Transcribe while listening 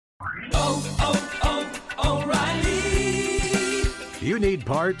O'Reilly. You need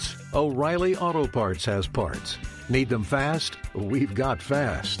parts? O'Reilly Auto Parts has parts. Need them fast? We've got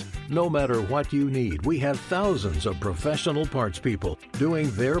fast. No matter what you need, we have thousands of professional parts people doing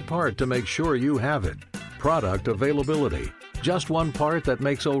their part to make sure you have it. Product availability. Just one part that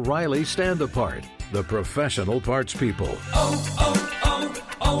makes O'Reilly stand apart. The professional parts people.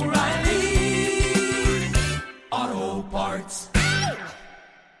 O'Reilly Auto Parts.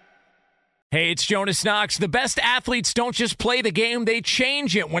 Hey, it's Jonas Knox. The best athletes don't just play the game, they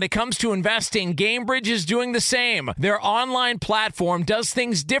change it. When it comes to investing, GameBridge is doing the same. Their online platform does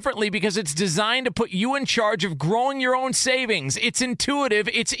things differently because it's designed to put you in charge of growing your own savings. It's intuitive,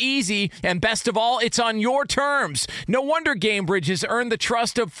 it's easy, and best of all, it's on your terms. No wonder GameBridge has earned the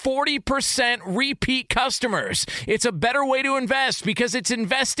trust of 40% repeat customers. It's a better way to invest because it's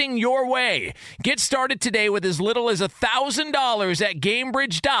investing your way. Get started today with as little as $1,000 at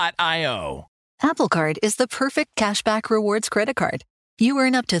GameBridge.io. Apple Card is the perfect cashback rewards credit card. You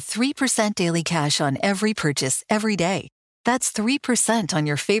earn up to 3% daily cash on every purchase every day. That's 3% on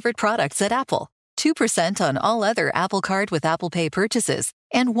your favorite products at Apple, 2% on all other Apple Card with Apple Pay purchases,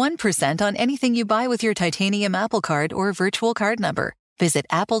 and 1% on anything you buy with your titanium Apple Card or virtual card number. Visit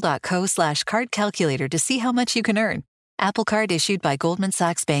apple.co/card calculator to see how much you can earn. Apple Card issued by Goldman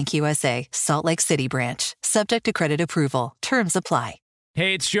Sachs Bank USA, Salt Lake City branch. Subject to credit approval. Terms apply.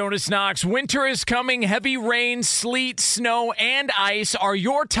 Hey, it's Jonas Knox. Winter is coming. Heavy rain, sleet, snow, and ice. Are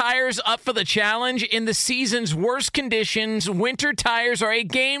your tires up for the challenge? In the season's worst conditions, winter tires are a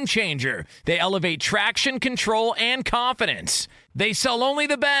game changer. They elevate traction, control, and confidence. They sell only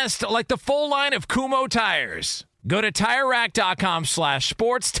the best, like the full line of Kumho tires. Go to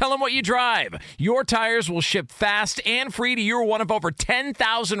TireRack.com/sports. Tell them what you drive. Your tires will ship fast and free to your one of over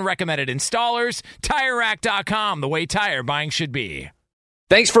 10,000 recommended installers. TireRack.com, the way tire buying should be.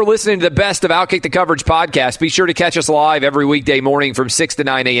 Thanks for listening to the Best of Outkick the Coverage podcast. Be sure to catch us live every weekday morning from 6 to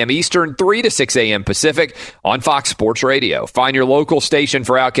 9 a.m. Eastern, 3 to 6 a.m. Pacific on Fox Sports Radio. Find your local station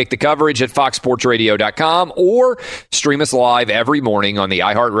for Outkick the Coverage at foxsportsradio.com or stream us live every morning on the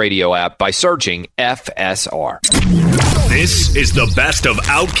iHeartRadio app by searching FSR. This is the Best of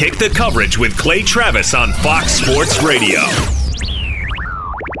Outkick the Coverage with Clay Travis on Fox Sports Radio.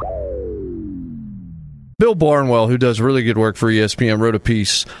 Bill Barnwell, who does really good work for ESPN, wrote a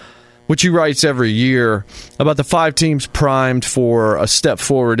piece, which he writes every year, about the 5 teams primed for a step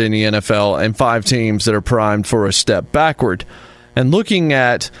forward in the NFL and 5 teams that are primed for a step backward. And looking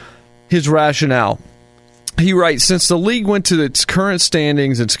at his rationale, he writes, since the league went to its current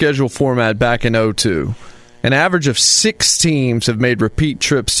standings and schedule format back in 2002, an average of 6 teams have made repeat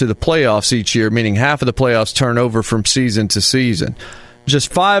trips to the playoffs each year, meaning half of the playoffs turn over from season to season.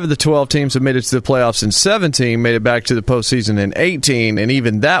 Just 5 of the 12 teams have made it to the playoffs in 17, made it back to the postseason in 18, and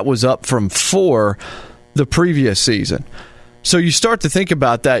even that was up from 4 the previous season. So you start to think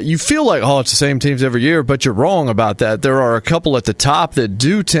about that. You feel like, oh, it's the same teams every year, but you're wrong about that. There are a couple at the top that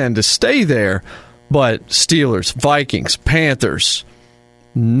do tend to stay there, but Steelers, Vikings, Panthers,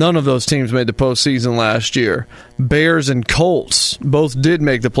 none of those teams made the postseason last year. Bears and Colts both did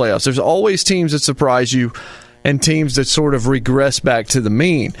make the playoffs. There's always teams that surprise you and teams that sort of regress back to the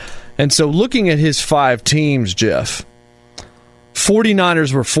mean. And so looking at his 5 teams, Jeff,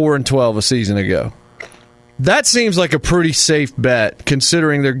 49ers were 4-12 a season ago. That seems like a pretty safe bet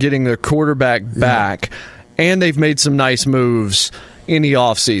considering they're getting their quarterback back and they've made some nice moves in the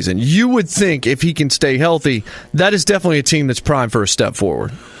offseason. You would think if he can stay healthy, that is definitely a team that's primed for a step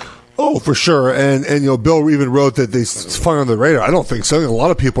forward. Oh, for sure. And Bill even wrote that they fly on the radar. I don't think so. A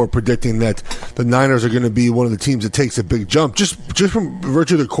lot of people are predicting that the Niners are going to be one of the teams that takes a big jump just from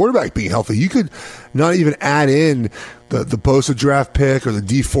virtue of their quarterback being healthy. You could not even add in the Bosa draft pick or the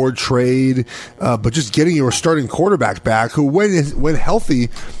D Ford trade, but just getting your starting quarterback back, who when healthy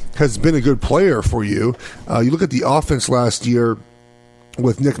has been a good player for you. You look at the offense last year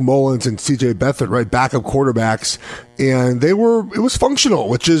with Nick Mullins and C.J. Beathard, right, backup quarterbacks, and it was functional,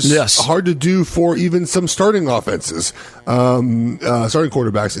 which is hard to do for even some starting offenses, starting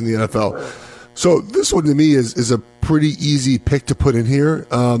quarterbacks in the NFL. So this one to me is a pretty easy pick to put in here.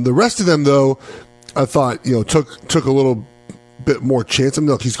 The rest of them, though, I thought took a little bit more chance. I mean,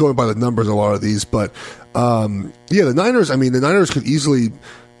 look, he's going by the numbers a lot of these, but the Niners. I mean, the Niners could easily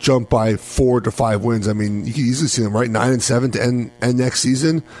jump by 4 to 5 wins. I mean, you can easily see them right 9-7 to end next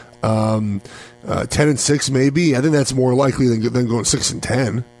season. 10-6 maybe. I think that's more likely than going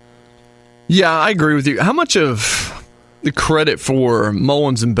 6-10. Yeah, I agree with you. How much of the credit for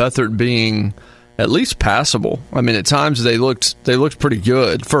Mullins and Beathard being at least passable? I mean, at times they looked pretty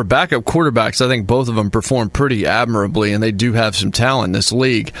good. For backup quarterbacks, I think both of them performed pretty admirably, and they do have some talent in this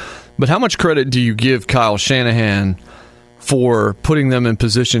league. but how much credit do you give Kyle Shanahan for putting them in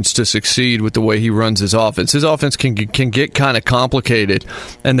positions to succeed with the way he runs his offense? His offense can get kind of complicated,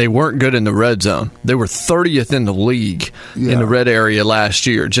 and they weren't good in the red zone. They were 30th in the league in the red area last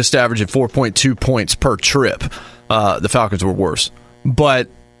year, just averaging 4.2 points per trip. The Falcons were worse. But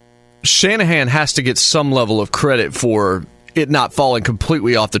Shanahan has to get some level of credit for it not falling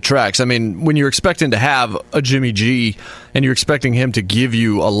completely off the tracks. I mean, when you're expecting to have a Jimmy G and you're expecting him to give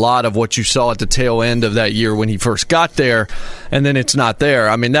you a lot of what you saw at the tail end of that year when he first got there, and then it's not there,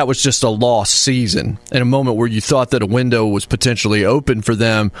 I mean, that was just a lost season. In a moment where you thought that a window was potentially open for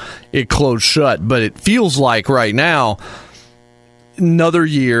them, it closed shut. But it feels like right now, another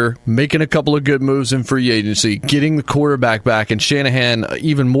year, making a couple of good moves in free agency, getting the quarterback back, and Shanahan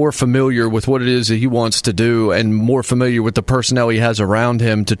even more familiar with what it is that he wants to do and more familiar with the personnel he has around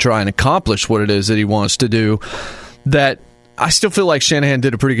him to try and accomplish what it is that he wants to do, that I still feel like Shanahan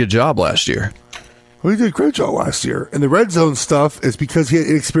did a pretty good job last year. Well, he did a great job last year. And the red zone stuff is because he had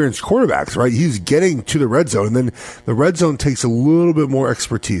inexperienced quarterbacks, right? He's getting to the red zone, and then the red zone takes a little bit more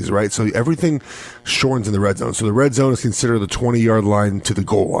expertise, right? So everything shortens in the red zone. So the red zone is considered the 20-yard line to the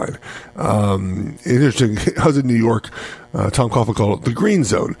goal line. Interesting. I was in New York. Tom Coughlin called it the green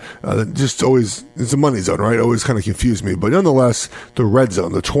zone. Just always, it's a money zone, right? Always kind of confused me. But nonetheless, the red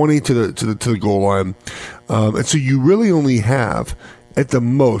zone, the 20 to the goal line. And so you really only have, at the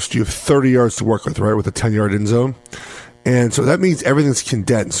most, you have 30 yards to work with, right, with a 10-yard end zone. And so that means everything's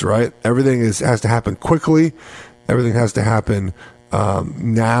condensed, right? Everything has to happen quickly. Everything has to happen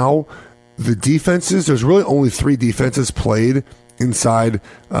now. The defenses, there's really only 3 defenses played inside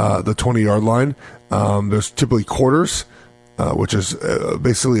the 20-yard line. There's typically quarters, which is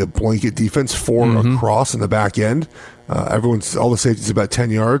basically a blanket defense, 4 across in the back end. All the safeties about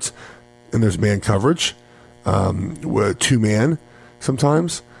 10 yards. And there's man coverage, with 2-man.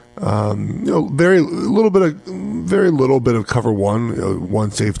 Sometimes, very little bit of cover 1,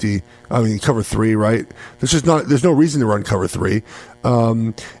 1 safety. I mean, cover 3, right? There's no reason to run cover 3.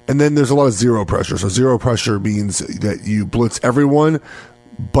 And then there's a lot of zero pressure. So zero pressure means that you blitz everyone,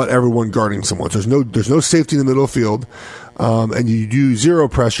 but everyone guarding someone. So there's no safety in the middle of the field. And you do zero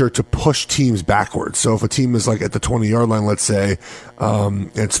pressure to push teams backwards. So if a team is like at the 20-yard line, let's say,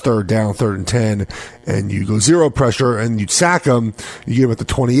 it's 3rd down, 3rd and 10, and you go zero pressure and you sack them, you get them at the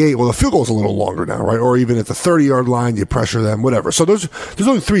 28. Well, the field goal is a little longer now, right? Or even at the 30-yard line, you pressure them, whatever. So there's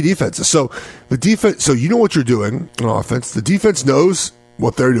only 3 defenses. So the defense, so you know what you're doing on offense. The defense knows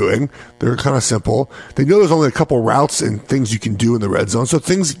what they're doing. They're kind of simple. They know there's only a couple routes and things you can do in the red zone. So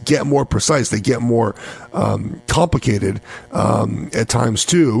things get more precise. They get more complicated at times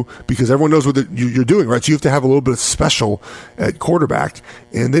too, because everyone knows what you're doing, right? So you have to have a little bit of special at quarterback,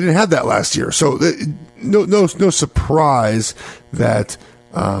 and they didn't have that last year. So no surprise that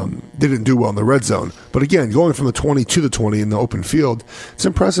they didn't do well in the red zone. But again, going from the 20 to the 20 in the open field, it's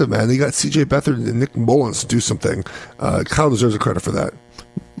impressive, man. They got C.J. Beathard and Nick Mullins to do something. Kyle deserves the credit for that.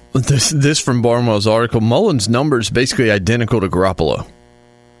 This from Barnwell's article, Mullins' numbers basically identical to Garoppolo.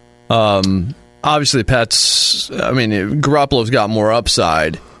 Obviously, Garoppolo's got more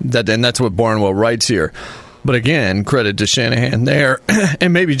upside, and that's what Barnwell writes here. But again, credit to Shanahan there,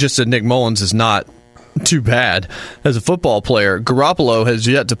 and maybe just that Nick Mullins is not too bad as a football player. Garoppolo has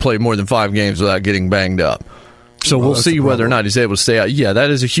yet to play more than 5 games without getting banged up. So we'll see whether or not he's able to stay out. Yeah,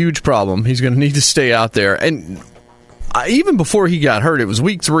 that is a huge problem. He's going to need to stay out there. And even before he got hurt, it was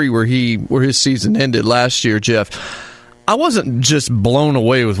week 3 where his season ended last year, Jeff. I wasn't just blown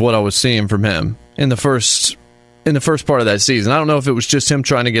away with what I was seeing from him in the first part of that season. I don't know if it was just him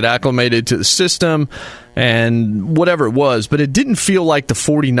trying to get acclimated to the system and whatever it was, but it didn't feel like the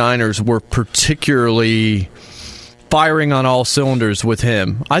 49ers were particularly firing on all cylinders with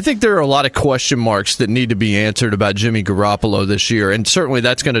him. I think there are a lot of question marks that need to be answered about Jimmy Garoppolo this year, and certainly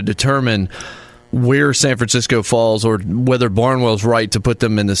that's going to determine where San Francisco falls or whether Barnwell's right to put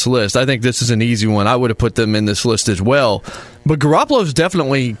them in this list. I think this is an easy one. I would have put them in this list as well. But Garoppolo's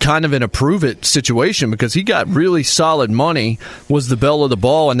definitely kind of in a prove-it situation because he got really solid money, was the belle of the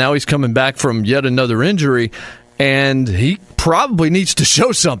ball, and now he's coming back from yet another injury, and he probably needs to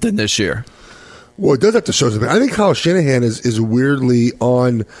show something this year. Well, it does have to show something. I think Kyle Shanahan is weirdly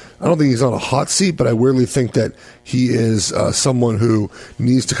on, I don't think he's on a hot seat, but I weirdly think that he is someone who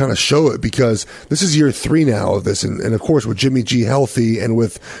needs to kind of show it because this is year 3 now of this. And of course, with Jimmy G healthy and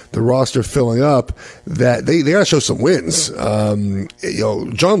with the roster filling up, that they got to show some wins.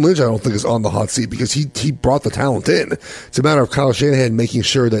 John Lynch, I don't think is on the hot seat because he brought the talent in. It's a matter of Kyle Shanahan making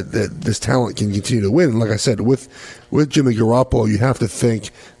sure that this talent can continue to win. And like I said, with with Jimmy Garoppolo, you have to think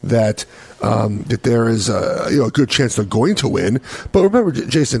that that there is a good chance they're going to win. But remember,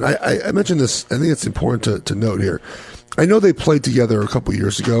 Jason, I mentioned this. I think it's important to note here. I know they played together a couple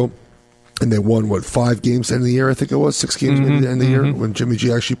years ago, and they won, 5 games at the end of the year? I think it was 6 games maybe at the end of the year when Jimmy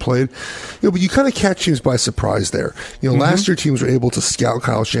G actually played. But you kind of catch teams by surprise there. Last year teams were able to scout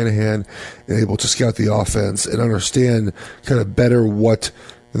Kyle Shanahan and able to scout the offense and understand kind of better what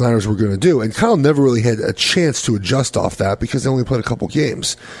the Niners were going to do. And Kyle never really had a chance to adjust off that because they only played a couple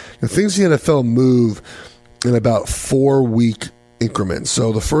games. Things in the NFL move in about 4-week increments.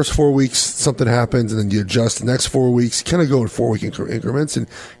 So the first 4 weeks, something happens, and then you adjust. The next 4 weeks, you kind of go in 4-week increments, and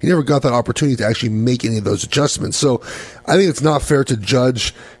he never got that opportunity to actually make any of those adjustments. So I think it's not fair to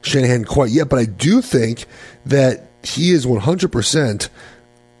judge Shanahan quite yet, but I do think that he is 100%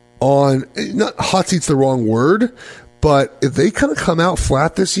 on, not hot seat's the wrong word, but if they kind of come out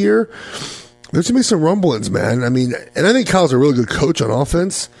flat this year, there's going to be some rumblings, man. I mean, and I think Kyle's a really good coach on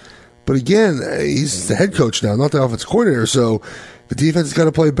offense, but again, he's the head coach now, not the offensive coordinator. So the defense has got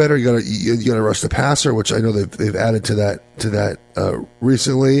to play better. You got to rush the passer, which I know they've added to that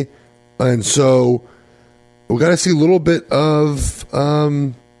recently, and so we got to see a little bit of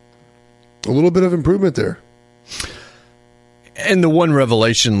improvement there. And the one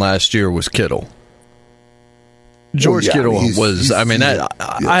revelation last year was Kittle. George Kittle was.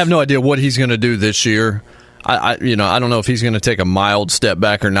 I have no idea what he's going to do this year. I don't know if he's going to take a mild step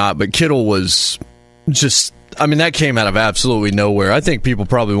back or not. But Kittle was just. That came out of absolutely nowhere. I think people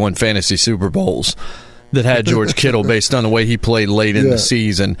probably won fantasy Super Bowls that had George Kittle based on the way he played late in the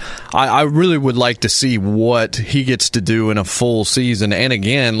season. I really would like to see what he gets to do in a full season. And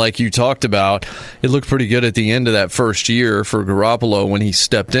again, like you talked about, it looked pretty good at the end of that first year for Garoppolo when he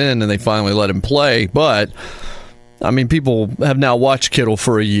stepped in and they finally let him play. But people have now watched Kittle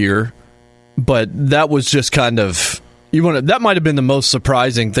for a year, but that was just kind of that might have been the most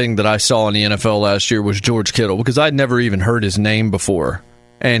surprising thing that I saw in the NFL last year was George Kittle, because I'd never even heard his name before,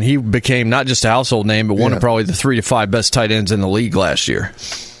 and he became not just a household name, but one of probably the 3 to 5 best tight ends in the league last year.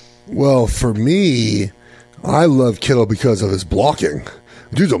 Well, for me, I love Kittle because of his blocking.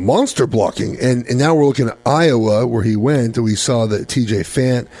 Dude's a monster blocking, and now we're looking at Iowa where he went, and we saw that T.J.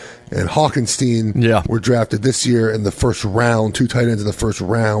 Fant and Hawkinson were drafted this year in the first round, 2 tight ends in the first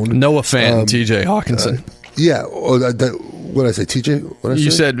round. Noah Fant and T.J. Hawkinson. What did I say, TJ? What did I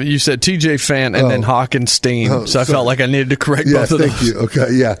say? You said TJ Fant and then Hawkinstein, so I felt like I needed to correct both of those. Thank you.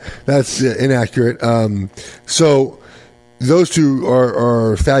 Okay, that's inaccurate. So those two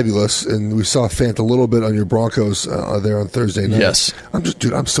are fabulous, and we saw Fant a little bit on your Broncos there on Thursday night. Yes, I'm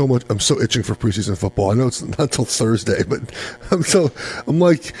so itching for preseason football. I know it's not until Thursday, but I'm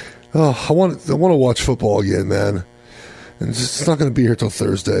like, I want to watch football again, man. And it's not going to be here till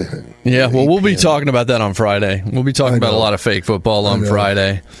Thursday. Yeah, well, we'll be talking about that on Friday. We'll be talking about a lot of fake football on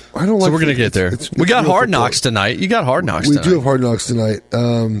Friday. I don't like. So we're going to get there. We got Hard Knocks tonight. You got Hard Knocks tonight. We do have Hard Knocks tonight.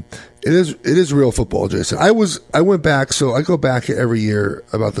 It is real football, Jason. I went back, so I go back every year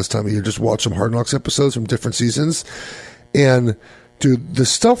about this time of year, just watch some Hard Knocks episodes from different seasons. And dude, the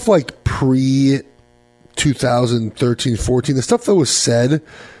stuff like pre 2013, 14, the stuff that was said,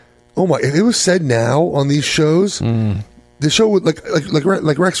 if it was said now on these shows. The show with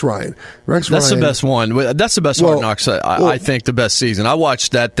like Rex Ryan. That's the best one. That's the best Hard Knocks. I think the best season. I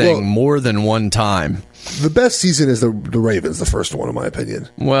watched that thing more than one time. The best season is the Ravens, the first one, in my opinion.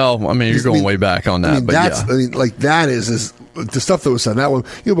 Well, you're going way back on that. That is the stuff that was said. That one,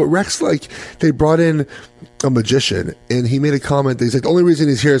 but Rex, they brought in a magician, and he made a comment. He's like, the only reason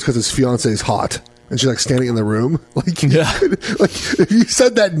he's here is because his fiance is hot. And she's standing in the room. If you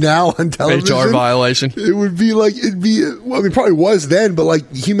said that now on television, HR violation. It would be it probably was then, but can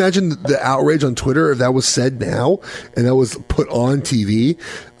you imagine the outrage on Twitter if that was said now and that was put on TV?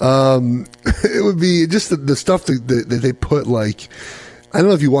 It would be just the stuff that they put. I don't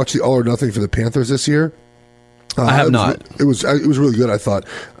know if you watched the All or Nothing for the Panthers this year. I have not. It was really good, I thought.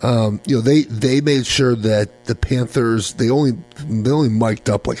 They made sure that the Panthers they only mic'd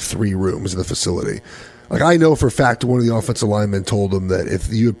up 3 rooms in the facility. I know for a fact one of the offensive linemen told them that if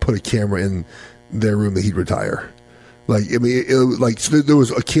you had put a camera in their room that he'd retire. So there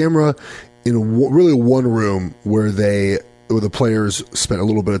was a camera in one room where the players spent a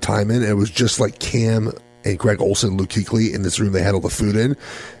little bit of time in, and it was just Cam and Greg Olsen, Luke Kuechly in this room they had all the food in.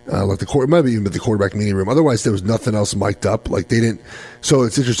 It might have even been the quarterback meeting room. Otherwise, there was nothing else mic'd up. They didn't. So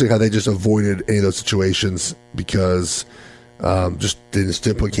it's interesting how they just avoided any of those situations because they just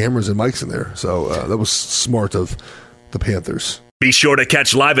didn't put cameras and mics in there. So that was smart of the Panthers. Be sure to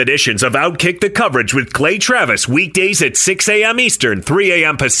catch live editions of Outkick the Coverage with Clay Travis weekdays at 6 a.m. Eastern, 3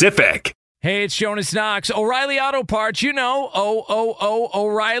 a.m. Pacific. Hey, it's Jonas Knox. O'Reilly Auto Parts, you know,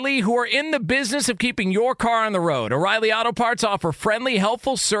 O'Reilly, who are in the business of keeping your car on the road. O'Reilly Auto Parts offer friendly,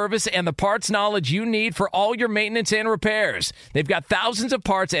 helpful service and the parts knowledge you need for all your maintenance and repairs. They've got thousands of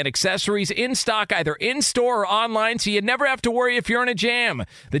parts and accessories in stock, either in-store or online, so you never have to worry if you're in a jam.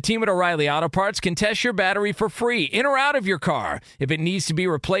 The team at O'Reilly Auto Parts can test your battery for free, in or out of your car. If it needs to be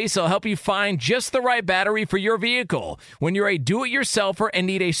replaced, they'll help you find just the right battery for your vehicle. When you're a do-it-yourselfer and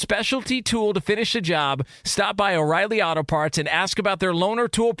need a specialty tool to finish the job, stop by O'Reilly Auto Parts and ask about their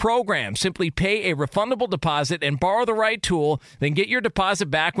loaner tool program. Simply pay a refundable deposit and borrow the right tool, then get your deposit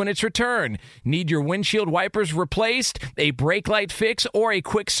back when it's returned. Need your windshield wipers replaced, a brake light fix, or a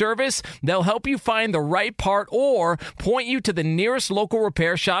quick service? They'll help you find the right part or point you to the nearest local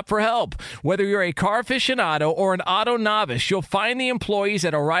repair shop for help. Whether you're a car aficionado or an auto novice, you'll find the employees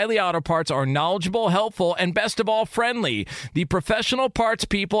at O'Reilly Auto Parts are knowledgeable, helpful, and best of all, friendly. The professional parts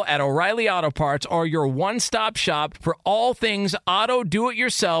people at O'Reilly Auto Parts are your one-stop shop for all things auto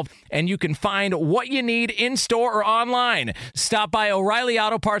do-it-yourself, and you can find what you need in-store or online. Stop by O'Reilly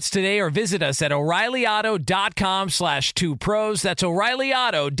Auto Parts today or visit us at O'ReillyAuto.com/2pros. That's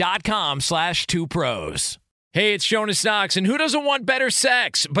O'ReillyAuto.com/2pros. Hey, it's Jonas Knox, and who doesn't want better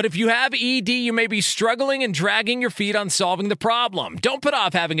sex? But if you have ED, you may be struggling and dragging your feet on solving the problem. Don't put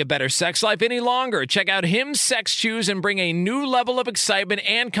off having a better sex life any longer. Check out Hims Sex Chews and bring a new level of excitement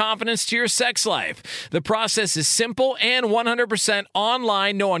and confidence to your sex life. The process is simple and 100%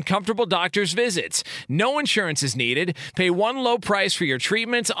 online, no uncomfortable doctor's visits. No insurance is needed. Pay one low price for your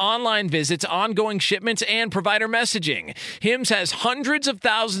treatments, online visits, ongoing shipments, and provider messaging. Hims has hundreds of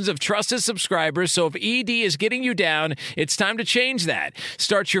thousands of trusted subscribers, so if ED is getting you down, it's time to change that.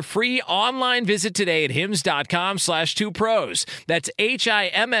 Start your free online visit today at hims.com/2pros. That's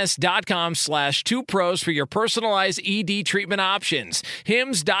HIMS.com/2pros for your personalized ED treatment options.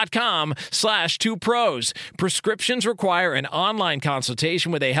 hims.com/2pros. Prescriptions require an online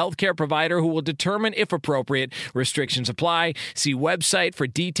consultation with a healthcare provider who will determine if appropriate. Restrictions apply. See website for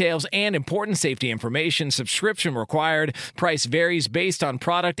details and important safety information. Subscription required. Price varies based on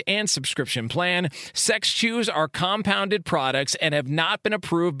product and subscription plan. Sex Chews are compounded products and have not been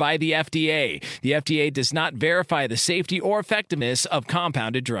approved by the FDA. The FDA does not verify the safety or effectiveness of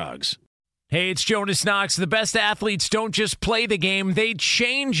compounded drugs. Hey, it's Jonas Knox. The best athletes don't just play the game, they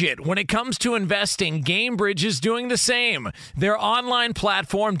change it. When it comes to investing, GameBridge is doing the same. Their online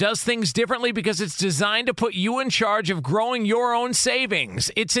platform does things differently because it's designed to put you in charge of growing your own savings.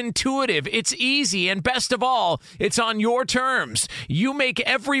 It's intuitive, it's easy, and best of all, it's on your terms. You make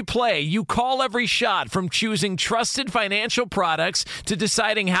every play, you call every shot, from choosing trusted financial products to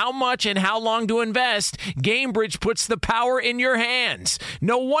deciding how much and how long to invest. GameBridge puts the power in your hands.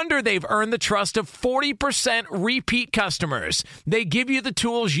 No wonder they've earned the trust of 40% repeat customers. They give you the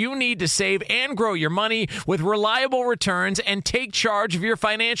tools you need to save and grow your money with reliable returns and take charge of your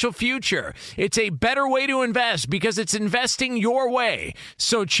financial future. It's a better way to invest because it's investing your way.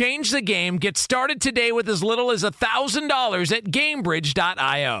 So change the game. Get started today with as little as $1,000 at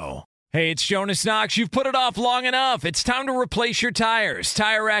GameBridge.io. Hey, it's Jonas Knox. You've put it off long enough. It's time to replace your tires.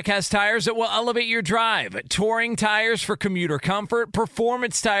 Tire Rack has tires that will elevate your drive. Touring tires for commuter comfort,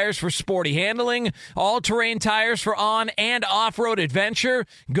 performance tires for sporty handling, all-terrain tires for on- and off-road adventure.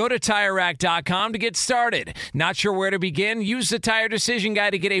 Go to TireRack.com to get started. Not sure where to begin? Use the Tire Decision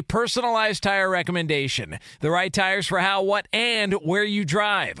Guide to get a personalized tire recommendation. The right tires for how, what, and where you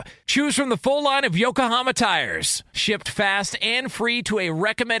drive. Choose from the full line of Yokohama tires. Shipped fast and free to a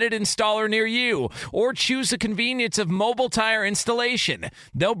recommended installer near you, or choose the convenience of mobile tire installation.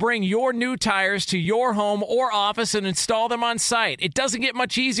 They'll bring your new tires to your home or office and install them on site. It doesn't get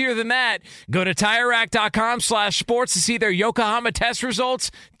much easier than that. Go to TireRack.com/sports to see their Yokohama test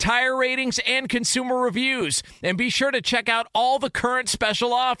results, tire ratings, and consumer reviews. And be sure to check out all the current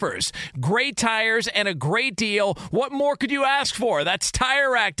special offers. Great tires and a great deal. What more could you ask for? That's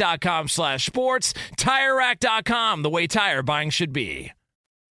TireRack.com/sports. TireRack.com, the way tire buying should be.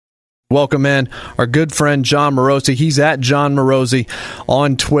 Welcome in our good friend John Morosi. He's at John Morosi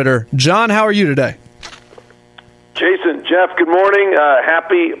on Twitter. John, how are you today? Jason, Jeff, good morning.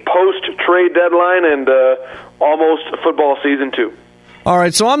 Happy post-trade deadline and almost football season 2. All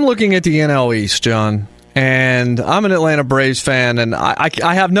right, so I'm looking at the NL East, John, and I'm an Atlanta Braves fan, and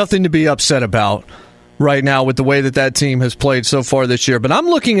I have nothing to be upset about right now with the way that team has played so far this year. But I'm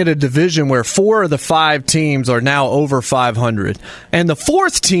looking at a division where 4 of the 5 teams are now over 500. And the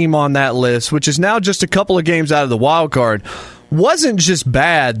 4th team on that list, which is now just a couple of games out of the wild card, wasn't just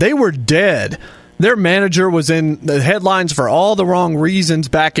bad. They were dead. Their manager was in the headlines for all the wrong reasons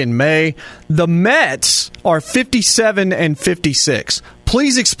back in May. The Mets are 57-56.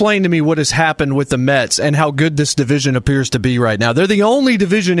 please explain to me what has happened with the Mets and how good this division appears to be right now. They're the only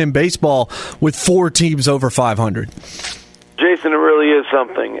division in baseball with 4 teams over 500. Jason, it really is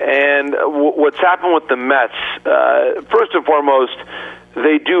something. And what's happened with the Mets, first and foremost,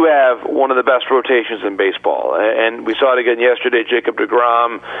 they do have one of the best rotations in baseball. And we saw it again yesterday. Jacob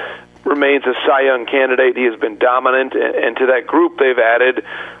deGrom remains a Cy Young candidate. He has been dominant. And to that group, they've added,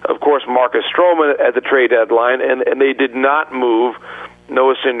 of course, Marcus Stroman at the trade deadline. And they did not move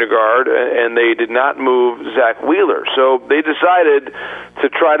Noah Syndergaard, and they did not move Zach Wheeler. So they decided to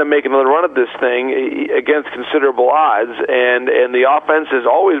try to make another run at this thing against considerable odds, and the offense has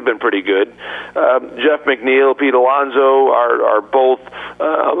always been pretty good. Jeff McNeil, Pete Alonso are both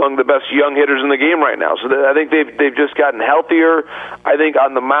among the best young hitters in the game right now. So I think they've just gotten healthier. I think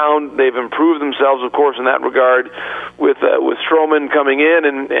on the mound they've improved themselves, of course, in that regard with Stroman coming in,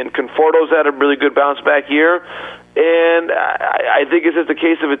 and Conforto's had a really good bounce back year. And I think it's just a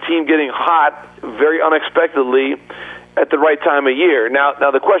case of a team getting hot very unexpectedly at the right time of year. Now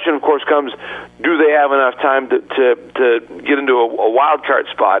the question, of course, comes: do they have enough time to get into a wild card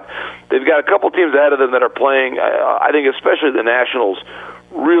spot? They've got a couple teams ahead of them that are playing. I think, especially the Nationals,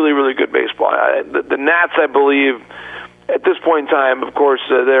 really, really good baseball. The Nats, I believe, at this point in time, of course,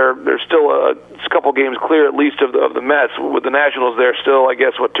 they're still a couple games clear at least of the Mets. With the Nationals, they're still, I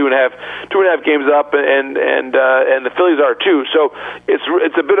guess, two and a half games up, and the Phillies are too. So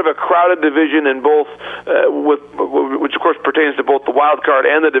it's a bit of a crowded division in both, which of course pertains to both the wild card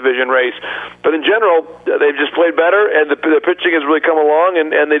and the division race. But in general, they've just played better, and the pitching has really come along,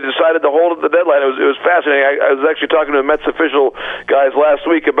 and they decided to hold at the deadline. It was fascinating. I was actually talking to the Mets official guys last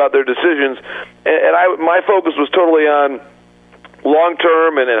week about their decisions, and my focus was totally on long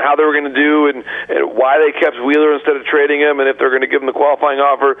term and how they were going to do and why they kept Wheeler instead of trading him, and if they're going to give him the qualifying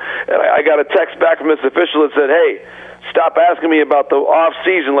offer. And I got a text back from this official that said, "Hey, stop asking me about the off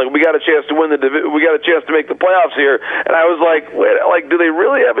season. Like, we got a chance to win we got a chance to make the playoffs here." And I was like, "Wait, like, do they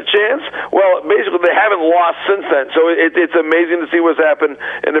really have a chance?" Well, basically, they haven't lost since then. So it's amazing to see what's happened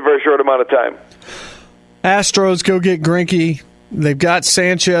in a very short amount of time. Astros go get Greinke. They've got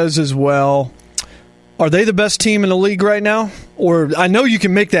Sanchez as well. Are they the best team in the league right now? Or I know you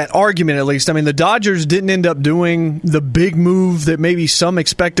can make that argument at least. I mean, the Dodgers didn't end up doing the big move that maybe some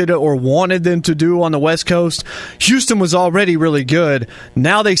expected or wanted them to do on the West Coast. Houston was already really good.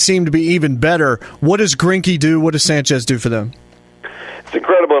 Now they seem to be even better. What does Greinke do? What does Sanchez do for them? It's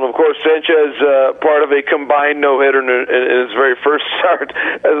incredible, and of course Sanchez, part of a combined no-hitter in his very first start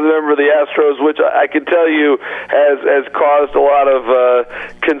as a member of the Astros, which I can tell you has caused a lot of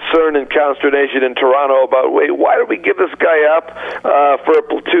concern and consternation in Toronto about, wait, why did we give this guy up for a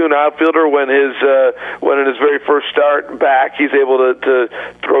platoon outfielder when in his very first start back he's able to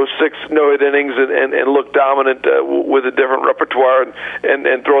throw 6 no-hit innings and look dominant with a different repertoire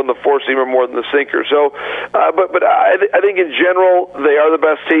and throwing the four-seamer more than the sinker. So, but I think in general they are the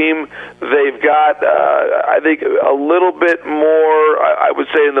best team. They've got, I think, a little bit more, I would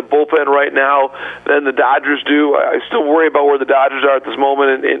say, in the bullpen right now than the Dodgers do. I still worry about where the Dodgers are at this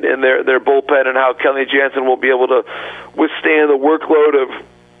moment in their bullpen and how Kenley Jansen will be able to withstand the workload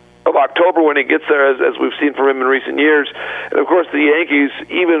of October when he gets there, as we've seen from him in recent years. And, of course, the Yankees,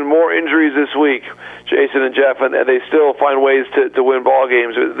 even more injuries this week, Jason and Jeff, and they still find ways to win ball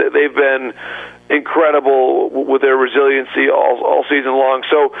games. They've been incredible with their resiliency all season long.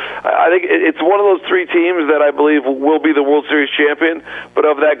 So I think it's one of those 3 teams that I believe will be the World Series champion. But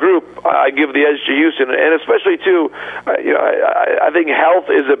of that group, I give the edge to Houston, and especially too, I think health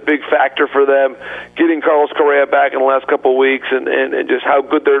is a big factor for them. Getting Carlos Correa back in the last couple of weeks, and just how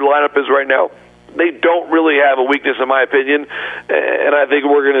good their lineup is right now. They don't really have a weakness, in my opinion, and I think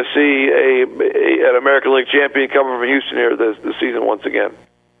we're going to see an American League champion coming from Houston here this season once again.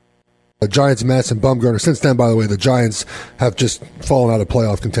 The Giants, Mets, and Bumgarner. Since then, by the way, the Giants have just fallen out of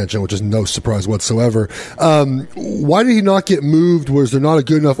playoff contention, which is no surprise whatsoever. Why did he not get moved? Was there not a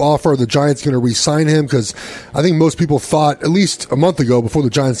good enough offer? Are the Giants going to re-sign him? Because I think most people thought, at least a month ago, before the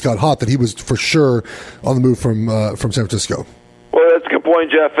Giants got hot, that he was for sure on the move from San Francisco. Well, that's a good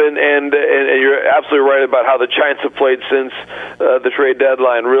point, Jeff, and you're absolutely right about how the Giants have played since the trade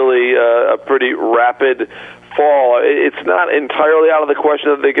deadline. Really a pretty rapid fall. It's not entirely out of the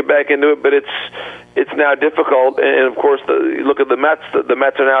question that they get back into it, but it's now difficult. And of course, you look at the Mets. The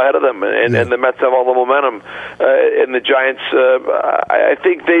Mets are now ahead of them, and the Mets have all the momentum. And the Giants, I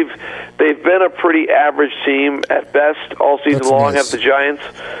think they've been a pretty average team at best all season long. Nice. Have the Giants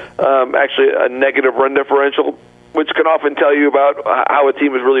actually a negative run differential, which can often tell you about how a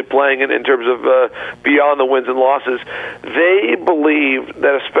team is really playing in terms of beyond the wins and losses. They believe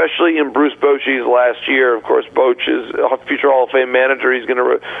that, especially in Bruce Bochy's last year, of course, Boch is a future Hall of Fame manager. He's going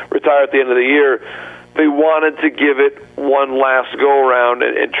to retire at the end of the year. They wanted to give it one last go-around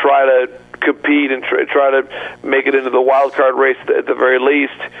and try to compete and try to make it into the wild card race at the very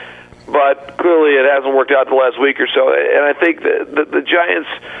least. But clearly it hasn't worked out the last week or so. And I think the Giants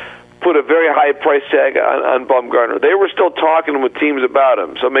put a very high price tag on Bumgarner. They were still talking with teams about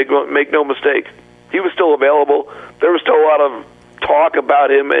him, so make no mistake. He was still available. There was still a lot of talk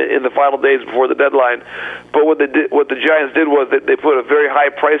about him in the final days before the deadline. But what the Giants did was that they put a very high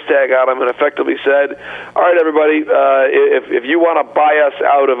price tag on him and effectively said, all right, everybody, if you want to buy us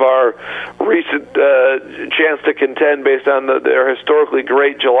out of our recent chance to contend based on their historically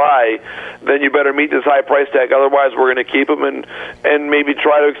great July, then you better meet this high price tag. Otherwise, we're going to keep him and maybe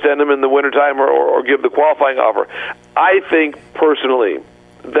try to extend him in the wintertime or give the qualifying offer. I think, personally,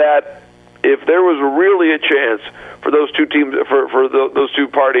 that if there was really a chance for those two teams, for those two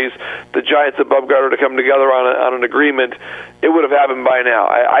parties, the Giants and Bumgarner, to come together on an agreement, it would have happened by now.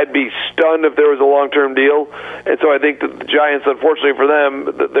 I'd be stunned if there was a long-term deal, and so I think that the Giants, unfortunately for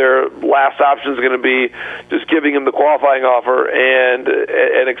them, their last option is going to be just giving him the qualifying offer and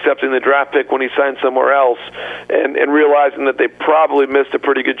accepting the draft pick when he signs somewhere else, and realizing that they probably missed a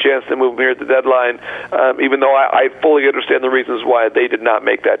pretty good chance to move him here at the deadline, even though I fully understand the reasons why they did not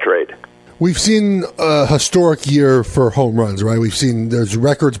make that trade. We've seen a historic year for home runs, right? We've seen there's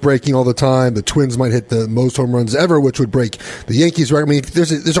records breaking all the time. The Twins might hit the most home runs ever, which would break the Yankees record. I mean,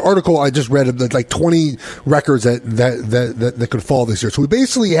 there's an article I just read of like 20 records that could fall this year. So we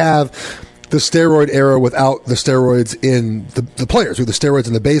basically have the steroid era without the steroids in the players, with the steroids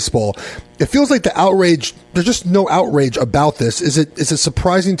in the baseball. It feels like the outrage, there's just no outrage about this. Is it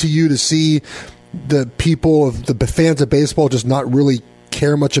surprising to you to see the people, the fans of baseball just not really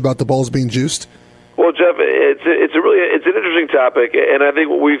care much about the balls being juiced? Well, Jeff, it's an interesting topic, and I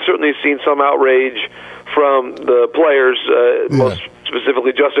think we've certainly seen some outrage from the players, most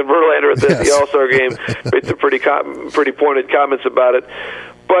specifically Justin Verlander at the All-Star game. Made some pretty pointed comments about it.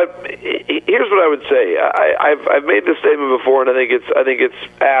 But here's what I would say. I've made this statement before, and I think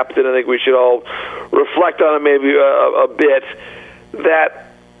it's apt, and I think we should all reflect on it maybe a bit. That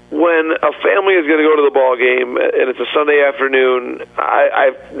when a family is going to go to the ball game and it's a Sunday afternoon,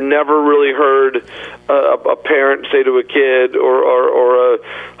 I've never really heard a parent say to a kid or a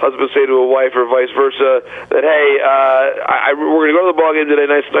husband say to a wife or vice versa that, hey, we're going to go to the ball game today,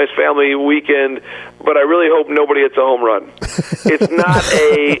 nice family weekend, but I really hope nobody hits a home run.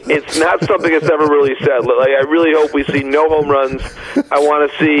 It's not something that's ever really said. Like, I really hope we see no home runs. I want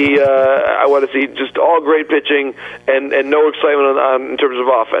to see just all great pitching and no excitement in terms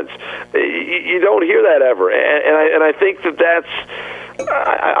of offense. You don't hear that ever, and I think that's.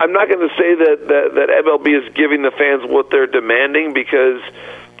 I'm not going to say that MLB is giving the fans what they're demanding, because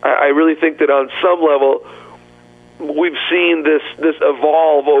I really think that on some level we've seen this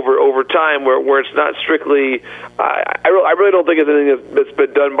evolve over time where it's not strictly. I really don't think it's anything that's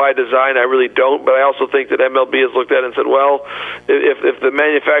been done by design. I really don't. But I also think that MLB has looked at it and said, well, if the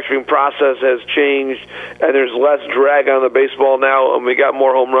manufacturing process has changed and there's less drag on the baseball now and we got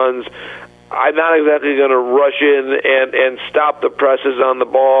more home runs, I'm not exactly going to rush in and stop the presses on the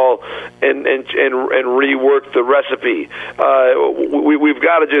ball and rework the recipe. We've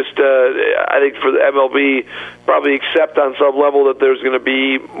got to just, I think, for the MLB, probably accept on some level that there's going to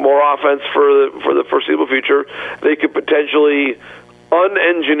be more offense for the foreseeable future. They could potentially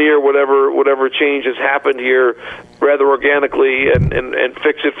unengineer whatever change has happened here rather organically and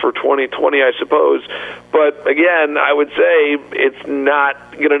fix it for 2020, I suppose. But again, I would say it's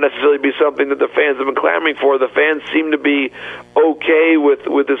not going to necessarily be something that the fans have been clamoring for. The fans seem to be okay with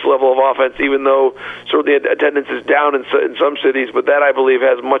this level of offense, even though certainly attendance is down in some cities. But that, I believe,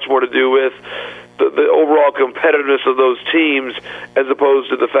 has much more to do with the overall competitiveness of those teams as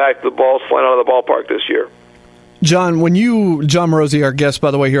opposed to the fact the ball's flying out of the ballpark this year. John, John Morosi, our guest, by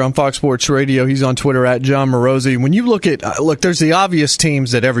the way, here on Fox Sports Radio, he's on Twitter at John Morosi. When you look at, there's the obvious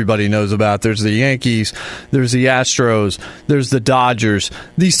teams that everybody knows about. There's the Yankees, there's the Astros, there's the Dodgers.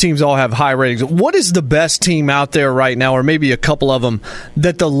 These teams all have high ratings. What is the best team out there right now, or maybe a couple of them,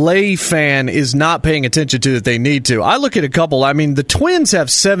 that the lay fan is not paying attention to that they need to? I look at a couple. I mean, the Twins have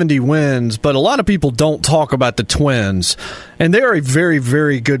 70 wins, but a lot of people don't talk about the Twins. And they're a very,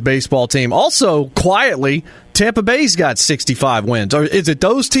 very good baseball team. Also, quietly, Tampa Bay's got 65 wins. Or is it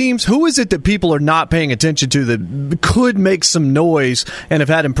those teams? Who is it that people are not paying attention to that could make some noise and have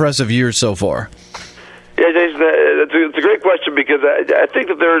had impressive years so far? Yeah, Jason, it's a great question, because I think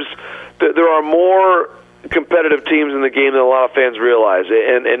that there are more competitive teams in the game than a lot of fans realize,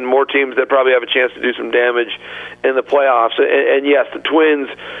 and more teams that probably have a chance to do some damage in the playoffs. And yes, the Twins,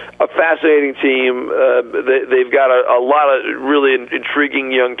 a fascinating team. They've got a lot of really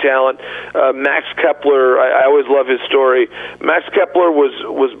intriguing young talent. Max Kepler, I always love his story. Max Kepler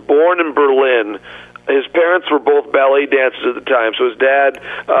was born in Berlin. His parents were both ballet dancers at the time. So his dad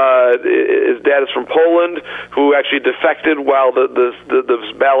is from Poland, who actually defected while the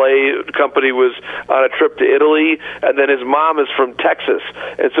ballet company was on a trip to Italy, and then his mom is from Texas.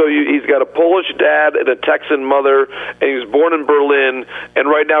 And so he's got a Polish dad and a Texan mother, and he was born in Berlin. And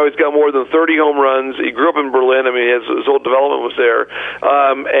right now he's got more than 30 home runs. He grew up in Berlin. I mean, his whole development was there,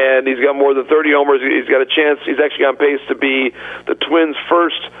 and he's got more than 30 homers. He's got a chance. He's actually on pace to be the Twins'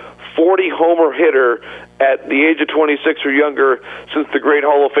 first 40-homer hitter at the age of 26 or younger since the great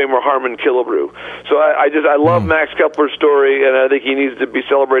Hall of Famer Harmon Killebrew. So I love Max Kepler's story, and I think he needs to be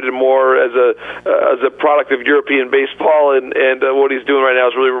celebrated more as a product of European baseball, and what he's doing right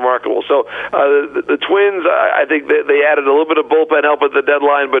now is really remarkable. So the Twins, I think they added a little bit of bullpen help at the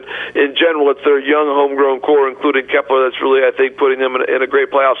deadline, but in general, it's their young homegrown core, including Kepler, that's really, I think, putting them in a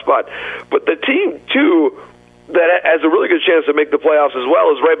great playoff spot. But the team, too, that has a really good chance to make the playoffs as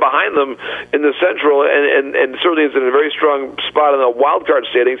well, is right behind them in the Central, and certainly is in a very strong spot in the wild card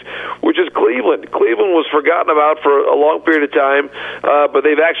standings, which is Cleveland. Cleveland was forgotten about for a long period of time, but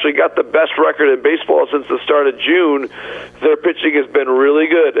they've actually got the best record in baseball since the start of June. Their pitching has been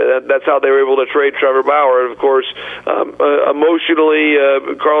really good. That's how they were able to trade Trevor Bauer. And of course, emotionally,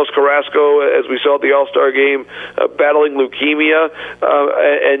 Carlos Carrasco, as we saw at the All-Star game, battling leukemia,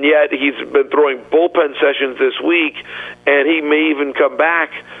 and yet he's been throwing bullpen sessions this week, and he may even come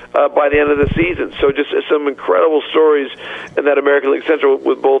back by the end of the season. So just some incredible stories in that American League Central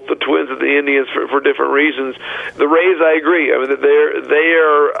with both the Twins and the Indians for different reasons. The Rays, I agree. I mean, they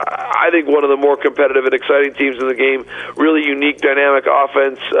are, I think, one of the more competitive and exciting teams in the game. Really unique, dynamic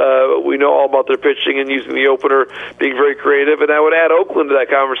offense. We know all about their pitching and using the opener, being very creative. And I would add Oakland to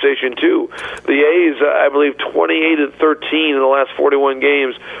that conversation, too. The A's, I believe, 28-13 in the last 41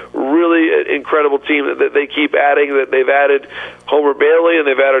 games. Really incredible team that they keep adding. That they've added Homer Bailey, and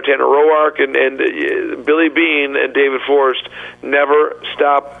they've added Tanner Roark, and Billy Beane and David Forrest never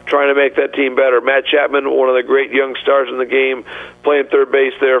stop trying to make that team better. Matt Chapman, one of the great young stars in the game, playing third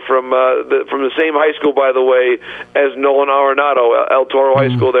base there from the same high school, by the way, as Nolan Arenado, El Toro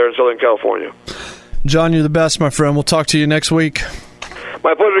High School there in Southern California. John, you're the best, my friend. We'll talk to you next week.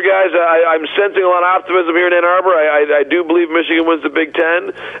 My pleasure, guys. I'm sensing a lot of optimism here in Ann Arbor. I do believe Michigan wins the Big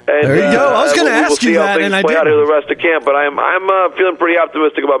Ten. And, there you go. I was going to ask you that, and I did. Out here the rest of camp, but I'm feeling pretty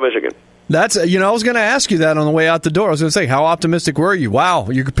optimistic about Michigan. That's, I was going to ask you that on the way out the door. I was going to say, how optimistic were you? Wow,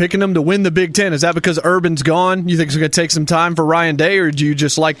 you're picking them to win the Big Ten. Is that because Urban's gone? You think it's going to take some time for Ryan Day, or do you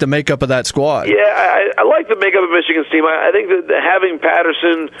just like the makeup of that squad? Yeah, I like the makeup of Michigan's team. I think that having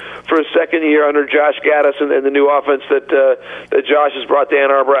Patterson for a second year under Josh Gaddis and the new offense that Josh has brought to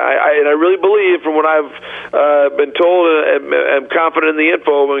Ann Arbor, I really believe, from what I've been told, and I'm confident in the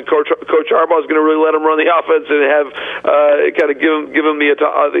info, I mean, Coach Harbaugh is going to really let him run the offense and have kind of give him the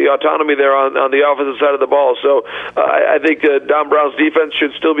autonomy there on the offensive side of the ball. So I think Don Brown's defense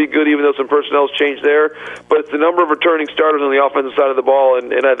should still be good, even though some personnel's changed there. But it's the number of returning starters on the offensive side of the ball,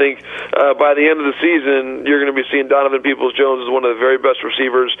 and I think by the end of the season, you're going to be seeing Donovan Peoples-Jones as one of the very best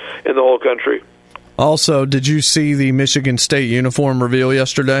receivers in the whole country. Also, did you see the Michigan State uniform reveal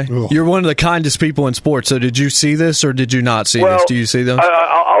yesterday? Ugh. You're one of the kindest people in sports, so did you see this or did you not see this? Do you see those?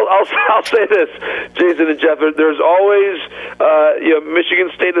 I'll say this, Jason and Jeff. There's always,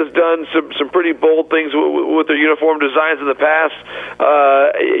 Michigan State has done some pretty bold things with their uniform designs in the past.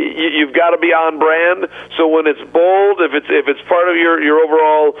 You've got to be on brand. So when it's bold, if it's part of your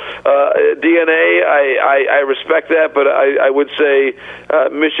overall DNA, I respect that. But I would say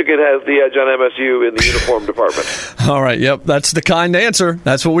Michigan has the edge on MSU in the uniform department. All right. Yep. That's the kind answer.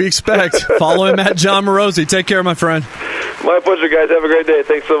 That's what we expect. Follow him at John Morosi. Take care, my friend. My pleasure, guys. Have a great day.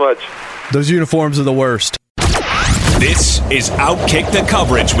 Thanks so much. Those uniforms are the worst. This is Outkick the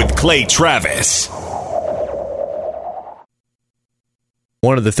Coverage with Clay Travis.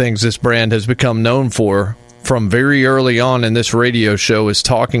 One of the things this brand has become known for from very early on in this radio show is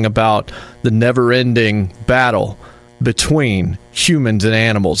talking about the never-ending battle between humans and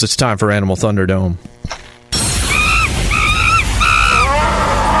animals. It's time for Animal Thunderdome.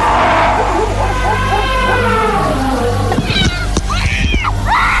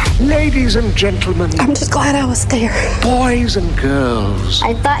 Ladies and gentlemen. I'm just glad I was there. Boys and girls.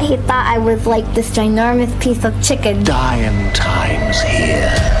 I thought he thought I was like this ginormous piece of chicken. Dying times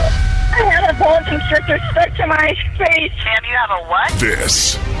here. I had a bulging disrespect to my face. Sam, you have a what?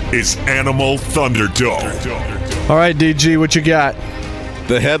 This is Animal Thunderdome. All right, DG, what you got?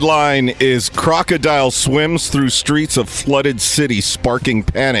 The headline is Crocodile Swims Through Streets of Flooded City, Sparking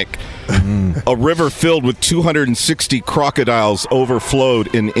Panic. A river filled with 260 crocodiles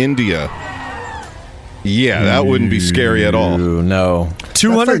overflowed in India. Yeah, that wouldn't be scary at all. No.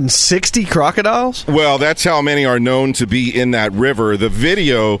 260 crocodiles? Well, that's how many are known to be in that river. The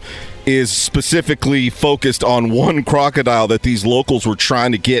video is specifically focused on one crocodile that these locals were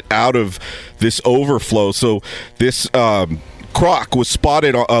trying to get out of this overflow. So this croc was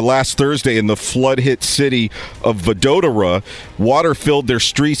spotted last Thursday in the flood-hit city of Vadodara. Water filled their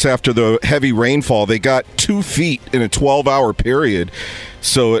streets after the heavy rainfall. They got 2 feet in a 12-hour period,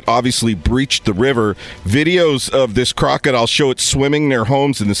 so it obviously breached the river. Videos of this crocodile show it swimming near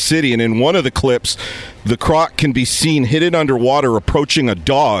homes in the city, and in one of the clips, the croc can be seen hidden underwater approaching a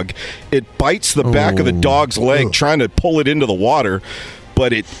dog. It bites the back of the dog's leg, trying to pull it into the water,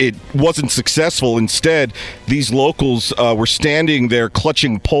 but it wasn't successful. Instead, these locals were standing there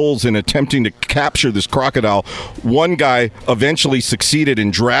clutching poles and attempting to capture this crocodile. One guy eventually succeeded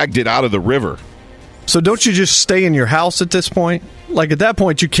and dragged it out of the river. So don't you just stay in your house at this point? Like, at that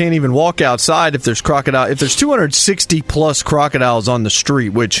point, you can't even walk outside if there's 260 plus crocodiles on the street,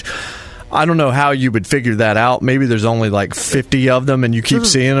 which I don't know how you would figure that out. Maybe there's only like 50 of them and you keep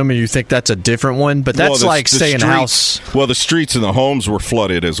seeing them and you think that's a different one, but that's staying in a house. Well, the streets and the homes were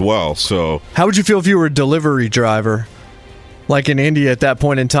flooded as well. So how would you feel if you were a delivery driver, like in India at that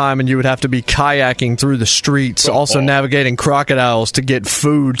point in time, and you would have to be kayaking through the streets, also navigating crocodiles to get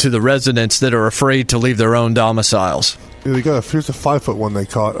food to the residents that are afraid to leave their own domiciles? Yeah, here's a 5-foot one they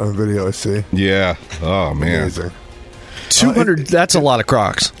caught on video, I see. Yeah. Oh, man. Amazing. 200, that's a lot of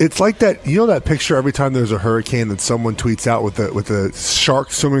crocs. It's like that, you know that picture every time there's a hurricane that someone tweets out with the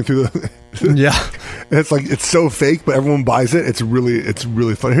shark swimming through the... Yeah. It's like, it's so fake, but everyone buys it. It's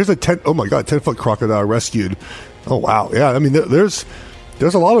really fun. Here's a 10-foot crocodile rescued. Oh, wow. Yeah, I mean, there's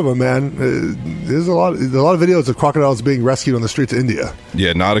a lot of them, man. There's a lot of videos of crocodiles being rescued on the streets of India.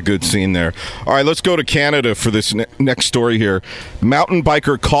 Yeah, not a good scene there. All right, let's go to Canada for this next story here. Mountain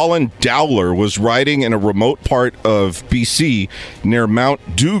biker Colin Dowler was riding in a remote part of BC near Mount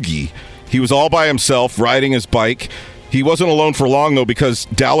Doogie. He was all by himself riding his bike. He wasn't alone for long, though, because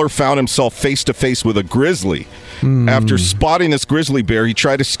Dowler found himself face-to-face with a grizzly. After spotting this grizzly bear, he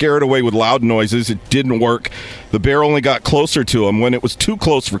tried to scare it away with loud noises. It didn't work. The bear only got closer to him. When it was too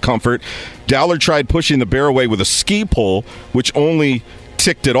close for comfort, Dowler tried pushing the bear away with a ski pole, which only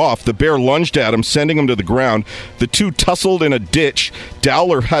ticked it off. The bear lunged at him, sending him to the ground. The two tussled in a ditch.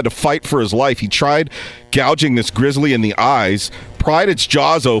 Dowler had to fight for his life. He tried gouging this grizzly in the eyes, pried its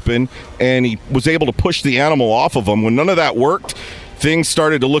jaws open, and he was able to push the animal off of him. When none of that worked, things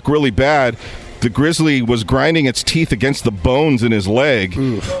started to look really bad. The grizzly was grinding its teeth against the bones in his leg.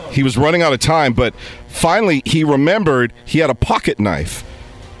 He was running out of time, but finally he remembered he had a pocket knife.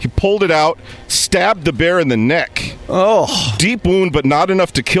 He pulled it out, stabbed the bear in the neck. Oh. Deep wound, but not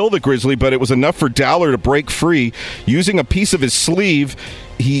enough to kill the grizzly, but it was enough for Dowler to break free. Using a piece of his sleeve,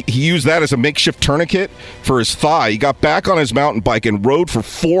 he used that as a makeshift tourniquet for his thigh. He got back on his mountain bike and rode for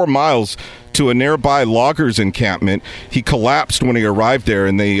 4 miles to a nearby loggers encampment. He collapsed when he arrived there,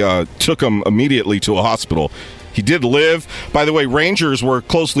 and they took him immediately to a hospital. He did live. By the way, rangers were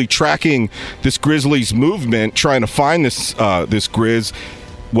closely tracking this grizzly's movement, trying to find this grizz.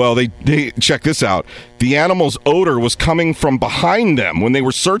 Well, they check this out. The animal's odor was coming from behind them when they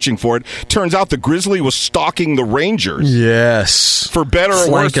were searching for it. Turns out the grizzly was stalking the rangers. Yes. For better or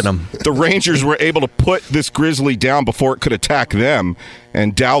worse, them. The rangers were able to put this grizzly down before it could attack them,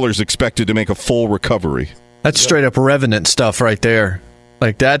 and Dowler's expected to make a full recovery. That's straight up Revenant stuff right there.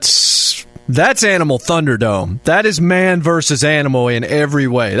 Like, that's Animal Thunderdome. That is man versus animal in every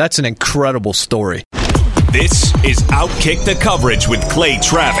way. That's an incredible story. This is Outkick the Coverage with Clay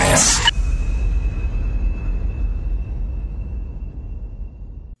Travis.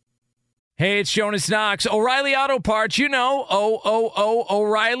 Hey, it's Jonas Knox. O'Reilly Auto Parts, you know,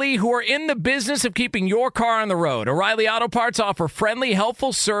 O'Reilly, who are in the business of keeping your car on the road. O'Reilly Auto Parts offer friendly,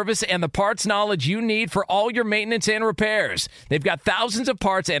 helpful service and the parts knowledge you need for all your maintenance and repairs. They've got thousands of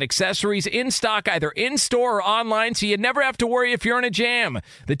parts and accessories in stock, either in-store or online, so you never have to worry if you're in a jam.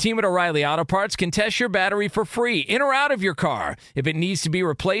 The team at O'Reilly Auto Parts can test your battery for free, in or out of your car. If it needs to be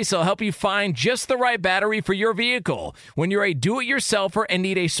replaced, they'll help you find just the right battery for your vehicle. When you're a do-it-yourselfer and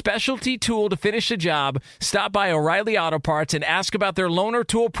need a specialty tool tool to finish the job, stop by O'Reilly Auto Parts and ask about their loaner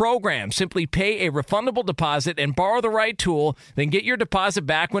tool program. Simply pay a refundable deposit and borrow the right tool, then get your deposit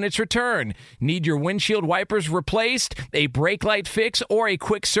back when it's returned. Need your windshield wipers replaced, a brake light fix, or a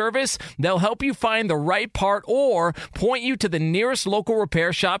quick service? They'll help you find the right part or point you to the nearest local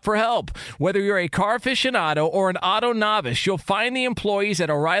repair shop for help. Whether you're a car aficionado or an auto novice, you'll find the employees at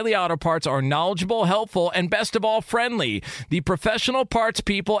O'Reilly Auto Parts are knowledgeable, helpful, and best of all, friendly. The professional parts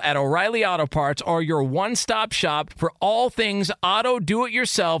people at O'Reilly Auto Parts are your one-stop shop for all things auto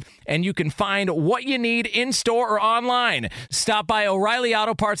do-it-yourself, and you can find what you need in-store or online. Stop by O'Reilly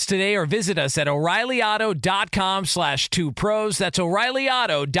Auto Parts today or visit us at O'ReillyAuto.com/2pros. That's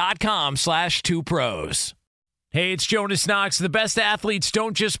O'ReillyAuto.com/2pros. Hey, it's Jonas Knox. The best athletes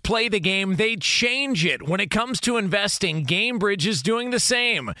don't just play the game, they change it. When it comes to investing, GameBridge is doing the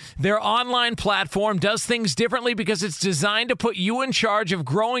same. Their online platform does things differently because it's designed to put you in charge of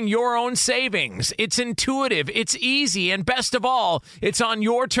growing your own savings. It's intuitive, it's easy, and best of all, it's on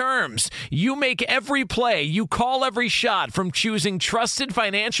your terms. You make every play, you call every shot, from choosing trusted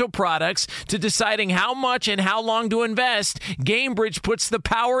financial products to deciding how much and how long to invest. GameBridge puts the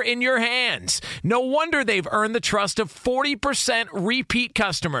power in your hands. No wonder they've earned the trust of 40% repeat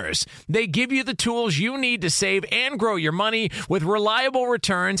customers. They give you the tools you need to save and grow your money with reliable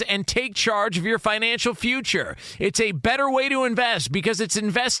returns and take charge of your financial future. It's a better way to invest because it's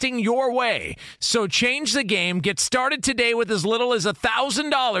investing your way. So change the game. Get started today with as little as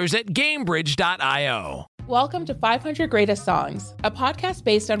 $1,000 at GameBridge.io. Welcome to 500 Greatest Songs, a podcast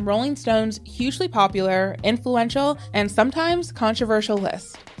based on Rolling Stone's hugely popular, influential, and sometimes controversial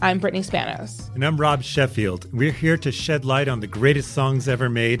list. I'm Brittany Spanos. And I'm Rob Sheffield. We're here to shed light on the greatest songs ever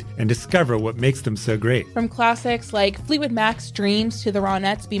made and discover what makes them so great. From classics like Fleetwood Mac's Dreams to the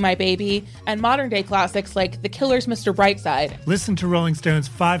Ronettes' Be My Baby, and modern-day classics like The Killer's Mr. Brightside. Listen to Rolling Stone's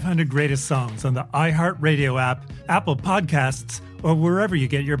 500 Greatest Songs on the iHeartRadio app, Apple Podcasts, or wherever you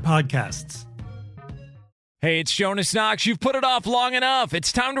get your podcasts. Hey, it's Jonas Knox. You've put it off long enough.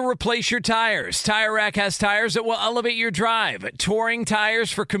 It's time to replace your tires. Tire Rack has tires that will elevate your drive. Touring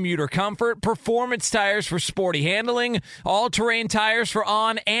tires for commuter comfort, performance tires for sporty handling, all-terrain tires for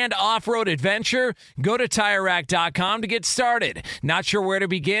on- and off-road adventure. Go to TireRack.com to get started. Not sure where to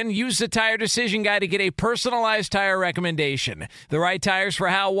begin? Use the Tire Decision Guide to get a personalized tire recommendation. The right tires for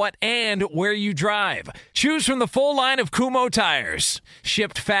how, what, and where you drive. Choose from the full line of Kumho tires.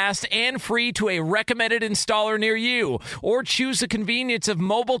 Shipped fast and free to a recommended installer near you, or choose the convenience of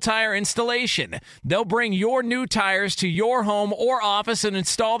mobile tire installation. They'll bring your new tires to your home or office and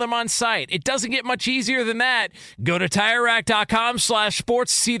install them on site. It doesn't get much easier than that. Go to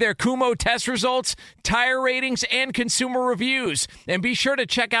TireRack.com/sports to see their Kumho test results, tire ratings, and consumer reviews. And be sure to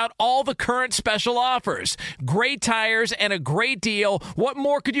check out all the current special offers. Great tires and a great deal. What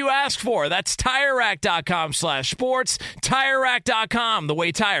more could you ask for? That's TireRack.com/sports. TireRack.com, the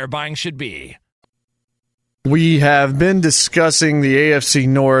way tire buying should be. We have been discussing the AFC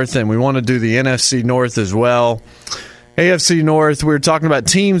North, and we want to do the NFC North as well. AFC North, we're talking about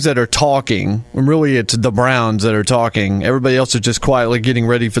teams that are talking. And really, it's the Browns that are talking. Everybody else is just quietly getting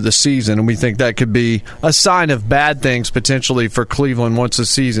ready for the season, and we think that could be a sign of bad things potentially for Cleveland once the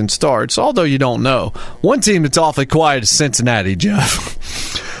season starts, although you don't know. One team that's awfully quiet is Cincinnati, Jeff.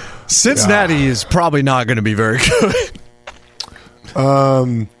 Cincinnati is probably not going to be very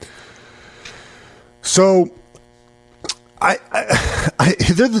good. So,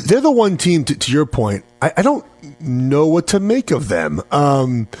 they're the one team, to your point, I don't know what to make of them.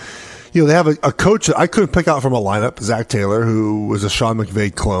 They have a coach that I couldn't pick out from a lineup, Zach Taylor, who was a Sean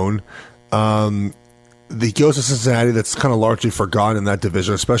McVay clone. He goes to Cincinnati, that's kind of largely forgotten in that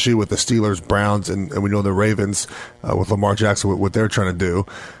division, especially with the Steelers, Browns, and we know the Ravens with Lamar Jackson, what they're trying to do.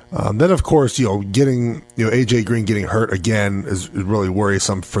 Then, of course, getting AJ Green getting hurt again is really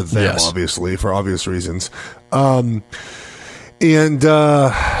worrisome for them, obviously, for obvious reasons. I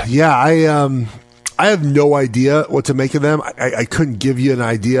have no idea what to make of them. I couldn't give you an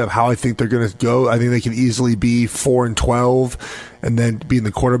idea of how I think they're going to go. I think they could easily be 4-12 and then be in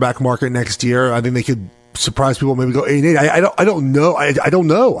the quarterback market next year. I think they could surprise people, maybe go 8-8. I don't know. I don't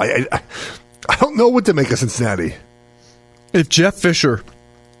know. I don't know what to make of Cincinnati. If Jeff Fisher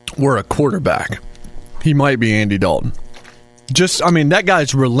were a quarterback, he might be Andy Dalton. That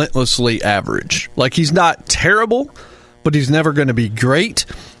guy's relentlessly average. Like, he's not terrible, but he's never going to be great.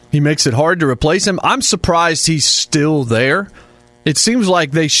 He makes it hard to replace him. I'm surprised he's still there. It seems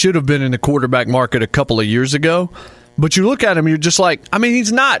like they should have been in the quarterback market a couple of years ago. But you look at him, you're just like,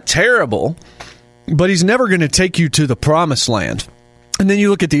 he's not terrible, but he's never going to take you to the promised land. And then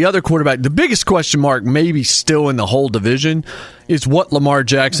you look at the other quarterback. The biggest question mark maybe still in the whole division is what Lamar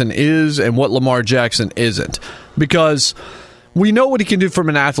Jackson is and what Lamar Jackson isn't. Because we know what he can do from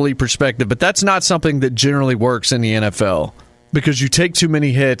an athlete perspective, but that's not something that generally works in the NFL because you take too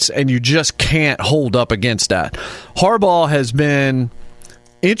many hits and you just can't hold up against that. Harbaugh has been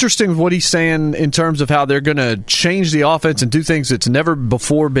interesting with what he's saying in terms of how they're going to change the offense and do things that's never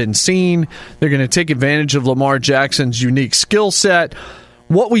before been seen. They're going to take advantage of Lamar Jackson's unique skill set.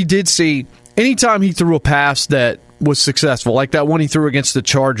 What we did see, anytime he threw a pass that was successful, like that one he threw against the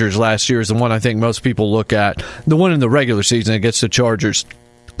Chargers last year is the one I think most people look at, the one in the regular season against the Chargers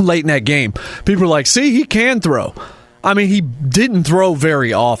late in that game. People are like, see, he can throw. I mean, he didn't throw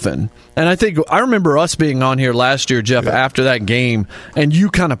very often. And I remember us being on here last year, Jeff, after that game, and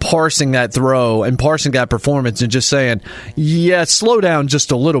you kind of parsing that throw and parsing that performance and just saying, yeah, slow down just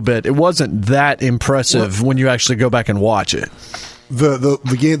a little bit. It wasn't that impressive when you actually go back and watch it. The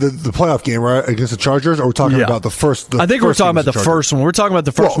game, the playoff game, right, against the Chargers, or we're talking about the first? I think we're talking about the first one. We're talking about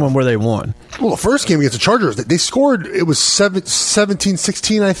the first one where they won. Well, the first game against the Chargers, they scored, it was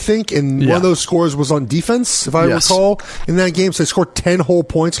 17-16, I think, and one of those scores was on defense, if I recall, in that game. So they scored 10 whole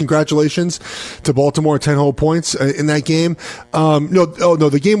points. Congratulations to Baltimore, 10 whole points in that game.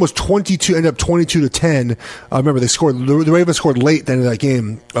 The game was 22, ended up 22-10. Remember, the Ravens scored late at the end of that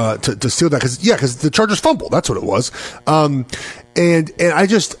game to steal that, because the Chargers fumbled. That's what it was. And I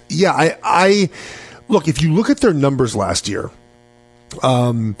just, I look, if you look at their numbers last year,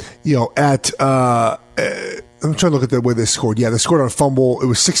 I'm trying to look at the way they scored. Yeah, they scored on a fumble. It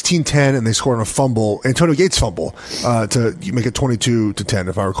was 16-10, and they scored on a fumble, Antonio Gates fumble, to make it 22-10,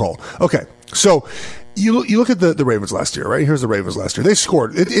 if I recall. Okay, so you look at the Ravens last year, right? Here's the Ravens last year. They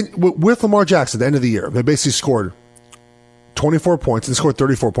scored, with Lamar Jackson at the end of the year, they basically scored 24 points and scored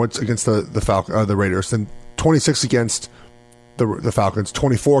 34 points against the Raiders, then 26 against the Falcons,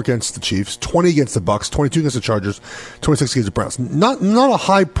 24 against the Chiefs, 20 against the Bucks, 22 against the Chargers, 26 against the Browns. Not a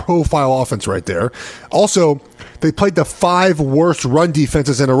high-profile offense right there. Also, they played the 5 worst run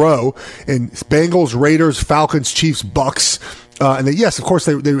defenses in a row in Bengals, Raiders, Falcons, Chiefs, Bucks. And yes, of course,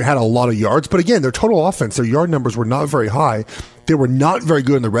 they had a lot of yards. But again, their total offense, their yard numbers were not very high. They were not very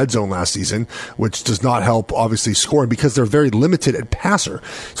good in the red zone last season, which does not help, obviously, scoring because they're very limited at passer.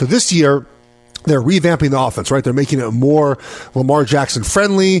 So this year, they're revamping the offense, right? They're making it more Lamar Jackson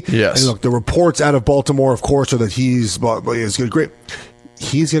friendly. Yes. And look, the reports out of Baltimore, of course, are that he's going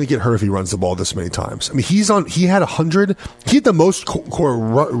to get hurt if he runs the ball this many times. I mean, he had the most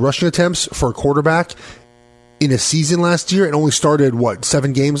rushing attempts for a quarterback in a season last year and only started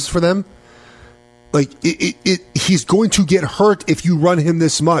 7 games for them. Like he's going to get hurt if you run him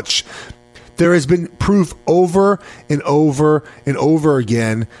this much. There has been proof over and over and over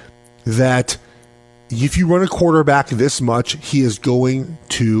again that if you run a quarterback this much, he is going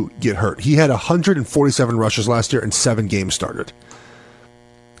to get hurt. He had 147 rushes last year and 7 games started.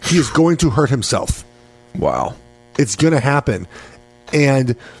 He is going to hurt himself. Wow. It's going to happen.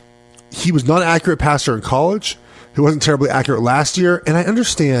 And he was not an accurate passer in college. He wasn't terribly accurate last year. And I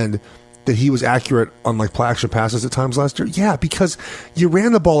understand that he was accurate on play action passes at times last year. Yeah, because you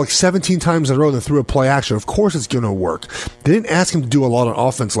ran the ball 17 times in a row and then threw a play action. Of course it's going to work. They didn't ask him to do a lot on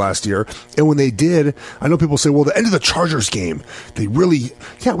offense last year. And when they did, I know people say, well, the end of the Chargers game, they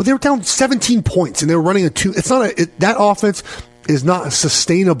were down 17 points and they were running that offense is not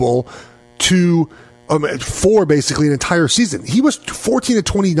sustainable for basically an entire season. He was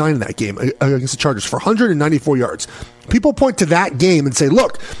 14-29 in that game against the Chargers for 194 yards. People point to that game and say,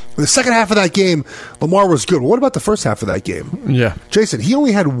 look, in the second half of that game, Lamar was good. Well, what about the first half of that game? Yeah. Jason, he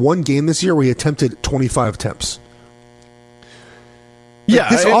only had one game this year where he attempted 25 attempts. Yeah,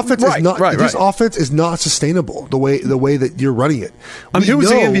 this offense is not sustainable the way that you're running it. Who was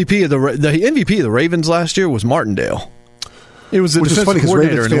the MVP of the MVP of the Ravens last year was Martindale. It was the defensive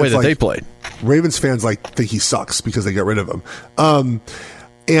coordinator in the way that they played. Ravens fans think he sucks because they got rid of him.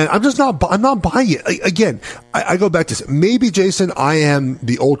 And I'm not buying it. Again, I go back to this. Maybe, Jason, I am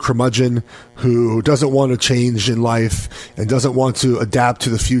the old curmudgeon who doesn't want to change in life and doesn't want to adapt to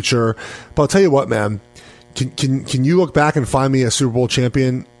the future. But I'll tell you what, man, can you look back and find me a Super Bowl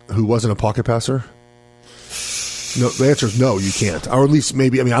champion who wasn't a pocket passer? No, the answer is no, you can't. Or at least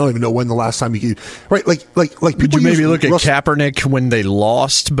maybe, I don't even know when the last time you could, right? Like people. Could you maybe look at Kaepernick when they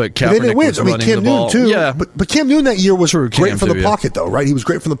lost, but Kaepernick they didn't win. was running Cam the ball. Newton too. Yeah. But Cam Newton that year was great from the pocket though, right? He was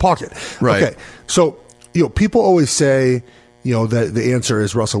great from the pocket. Right. Okay. So, people always say, that the answer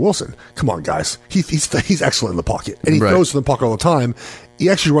is Russell Wilson. Come on, guys. He's excellent in the pocket. And he throws in the pocket all the time. He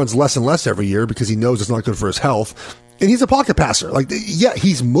actually runs less and less every year because he knows it's not good for his health. And he's a pocket passer.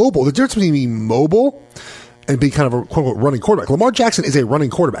 He's mobile. The difference between being mobile and be kind of a quote-unquote running quarterback. Lamar Jackson is a running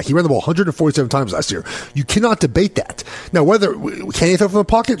quarterback. He ran the ball 147 times last year. You cannot debate that. Now, whether can he throw from the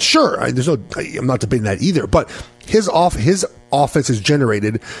pocket? Sure. I'm not debating that either. But his offense is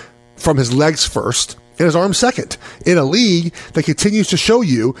generated from his legs first and his arms second. In a league that continues to show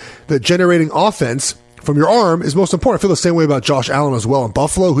you that generating offense from your arm is most important. I feel the same way about Josh Allen as well in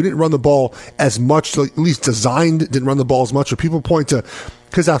Buffalo, who didn't run the ball as much, at least didn't run the ball as much. Or people point to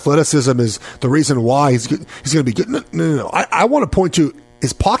his athleticism is the reason why he's going to be good. No. I want to point to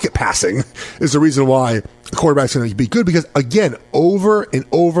his pocket passing is the reason why the quarterback's going to be good, because, again, over and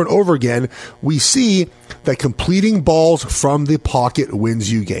over and over again, we see that completing balls from the pocket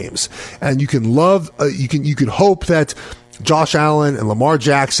wins you games. And you can you can hope that Josh Allen and Lamar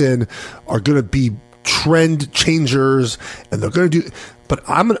Jackson are going to be trend changers, and they're going to do. But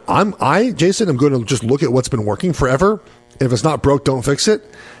Jason, I'm going to just look at what's been working forever. If it's not broke, don't fix it.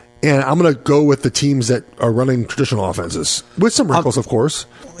 And I'm going to go with the teams that are running traditional offenses with some wrinkles, of course.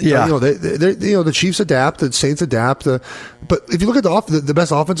 Yeah, the Chiefs adapt, the Saints adapt. But if you look at the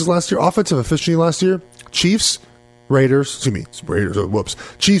best offenses last year, offensive efficiency last year, Chiefs, Chiefs,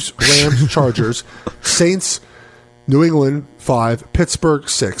 Rams, Chargers, Saints, New England 5, Pittsburgh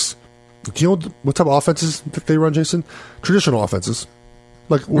 6. Do you know what type of offenses that they run, Jason? Traditional offenses,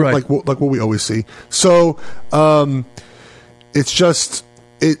 like what we always see. So it's just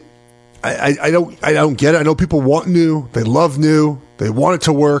it. I don't get it. I know people want new. They love new. They want it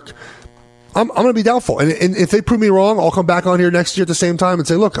to work. I'm going to be doubtful. And if they prove me wrong, I'll come back on here next year at the same time and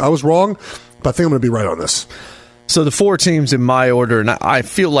say, look, I was wrong, but I think I'm going to be right on this. So the 4 teams in my order, and I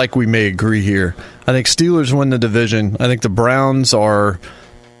feel like we may agree here. I think Steelers win the division. I think the Browns are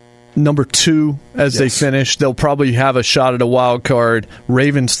number 2 as they finish. They'll probably have a shot at a wild card.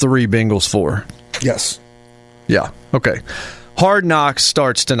 Ravens 3, Bengals 4. Yes. Yeah. Okay. Hard Knocks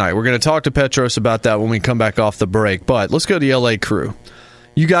starts tonight. We're going to talk to Petros about that when we come back off the break. But let's go to the LA Crew.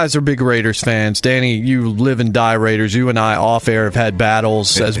 You guys are big Raiders fans. Danny, you live and die Raiders. You and I off air have had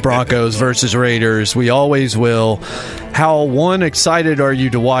battles as Broncos versus Raiders. We always will. How, 1, excited are you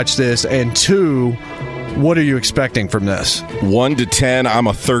to watch this? And 2, what are you expecting from this? 1 to 10, I'm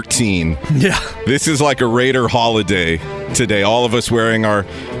a 13. Yeah. This is like a Raider holiday today. All of us wearing our,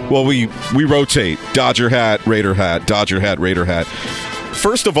 we rotate. Dodger hat, Raider hat, Dodger hat, Raider hat.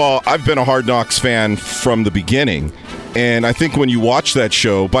 First of all, I've been a Hard Knocks fan from the beginning. And I think when you watch that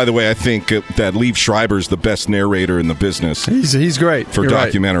show, by the way, I think that Liev Schreiber's the best narrator in the business. He's great. For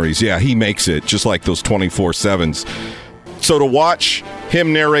documentaries. Right. Yeah, he makes it, just like those 24/7s. So to watch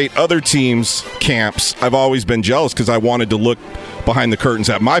him narrate other teams' camps, I've always been jealous because I wanted to look behind the curtains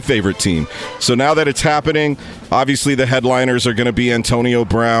at my favorite team. So now that it's happening, obviously the headliners are going to be Antonio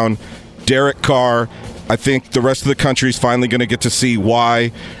Brown, Derek Carr. I think the rest of the country is finally going to get to see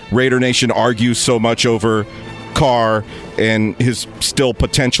why Raider Nation argues so much over Carr and his still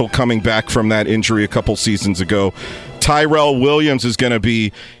potential coming back from that injury a couple seasons ago. Tyrell Williams is going to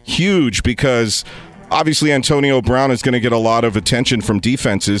be huge because obviously Antonio Brown is going to get a lot of attention from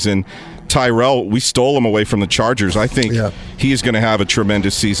defenses, and Tyrell, we stole him away from the Chargers. I think he is going to have a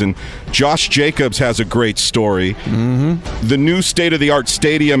tremendous season. Josh Jacobs has a great story. Mm-hmm. The new state-of-the-art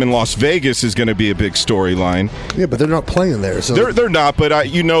stadium in Las Vegas is going to be a big storyline. Yeah, but they're not playing there. So they're not, but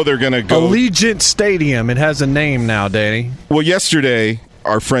they're going to go. Allegiant Stadium. It has a name now, Danny. Well, yesterday,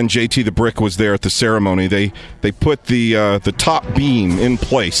 our friend JT the Brick was there at the ceremony. They put the top beam in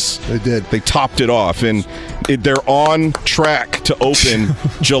place. They did. They topped it off, and they're on track to open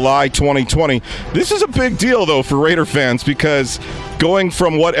July 2020. This is a big deal, though, for Raider fans, because going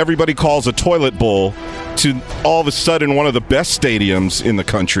from what everybody calls a toilet bowl to all of a sudden one of the best stadiums in the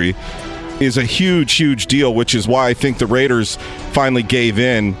country is a huge, huge deal, which is why I think the Raiders finally gave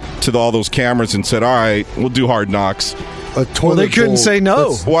in to all those cameras and said, all right, we'll do Hard Knocks. They couldn't say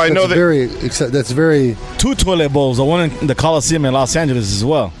no. Well, I know that's very 2 toilet bowls, the one in the Coliseum in Los Angeles as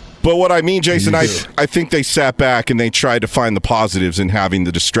well. But what I mean, Jason, I think they sat back and they tried to find the positives in having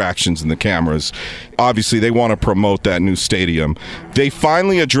the distractions and the cameras. Obviously, they want to promote that new stadium. They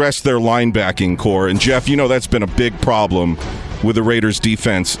finally addressed their linebacking core, and Jeff, that's been a big problem with the Raiders'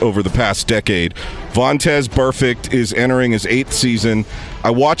 defense over the past decade. Vontaze Burfict is entering his 8th season.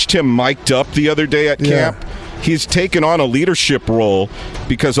 I watched him mic'd up the other day at camp. He's taken on a leadership role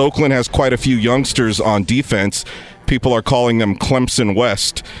because Oakland has quite a few youngsters on defense. People are calling them Clemson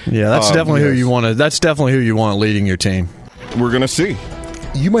West. Yeah, that's definitely who you want. That's definitely who you want leading your team. We're going to see.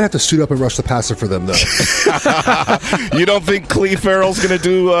 You might have to suit up and rush the passer for them, though. You don't think Cleve Farrell's going to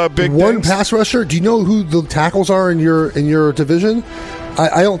do big one things? Pass rusher? Do you know who the tackles are in your division?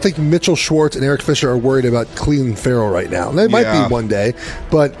 I don't think Mitchell Schwartz and Eric Fisher are worried about Clelin Ferrell right now. They might be one day,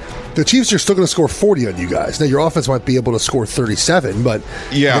 but the Chiefs are still going to score 40 on you guys. Now, your offense might be able to score 37, but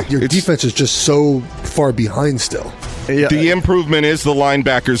your defense is just so far behind still. The improvement is the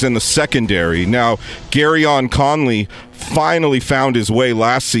linebackers and the secondary. Now, Garyon Conley finally found his way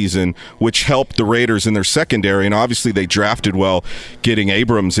last season, which helped the Raiders in their secondary, and obviously they drafted well, getting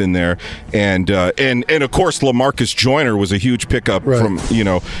Abrams in there, and of course LaMarcus Joyner was a huge pickup from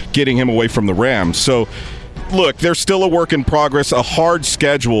getting him away from the Rams. So. Look, they're still a work in progress, a hard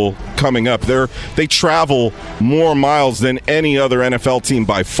schedule coming up. They travel more miles than any other NFL team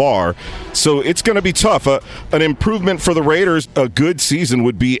by far, so it's going to be tough. An improvement for the Raiders, a good season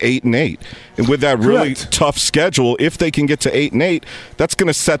would be 8-8. And with that really tough schedule, if they can get to 8-8, that's going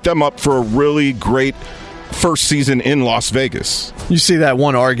to set them up for a really great first season in Las Vegas. You see that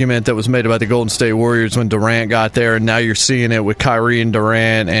one argument that was made about the Golden State Warriors when Durant got there, and now you're seeing it with Kyrie and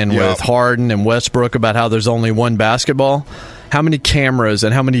Durant and with Harden and Westbrook about how there's only one basketball. How many cameras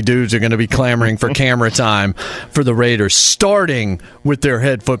and how many dudes are going to be clamoring for camera time for the Raiders, starting with their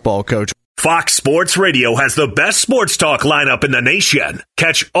head football coach? Fox Sports Radio has the best sports talk lineup in the nation.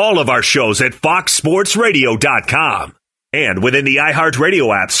 Catch all of our shows at foxsportsradio.com. And within the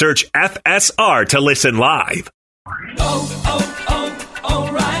iHeartRadio app, search FSR to listen live.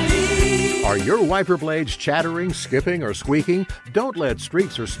 O'Reilly. Are your wiper blades chattering, skipping, or squeaking? Don't let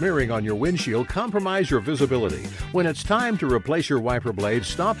streaks or smearing on your windshield compromise your visibility. When it's time to replace your wiper blades,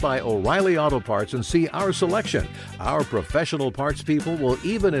 stop by O'Reilly Auto Parts and see our selection. Our professional parts people will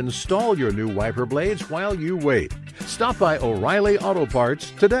even install your new wiper blades while you wait. Stop by O'Reilly Auto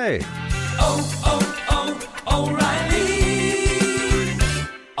Parts today. O'Reilly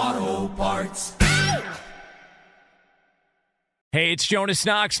Auto Parts. Hey, it's Jonas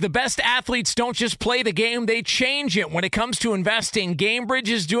Knox. The best athletes don't just play the game, they change it. When it comes to investing, GameBridge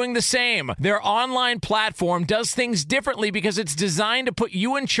is doing the same. Their online platform does things differently because it's designed to put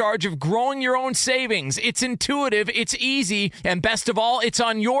you in charge of growing your own savings. It's intuitive, it's easy, and best of all, it's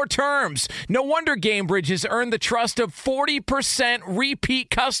on your terms. No wonder GameBridge has earned the trust of 40% repeat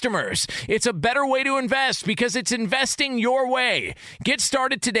customers. It's a better way to invest because it's investing your way. Get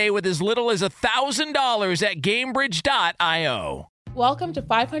started today with as little as $1,000 at GameBridge.io. Welcome to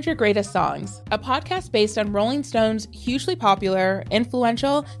 500 Greatest Songs, a podcast based on Rolling Stone's hugely popular,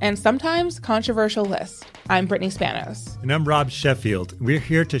 influential, and sometimes controversial list. I'm Brittany Spanos. And I'm Rob Sheffield. We're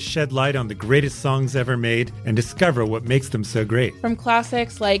here to shed light on the greatest songs ever made and discover what makes them so great. From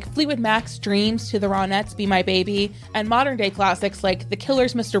classics like Fleetwood Mac's Dreams to the Ronettes' Be My Baby, and modern-day classics like The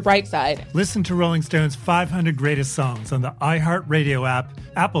Killers' Mr. Brightside. Listen to Rolling Stone's 500 Greatest Songs on the iHeartRadio app,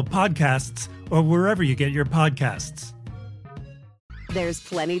 Apple Podcasts, or wherever you get your podcasts. There's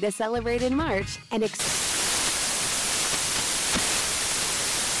plenty to celebrate in March and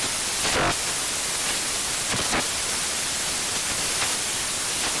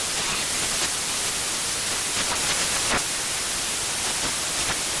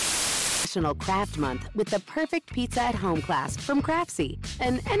National Craft Month with the perfect pizza at home class from Craftsy.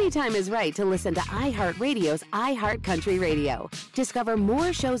 And anytime is right to listen to iHeartRadio's iHeart Country Radio. Discover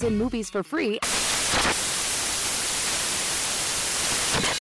more shows and movies for free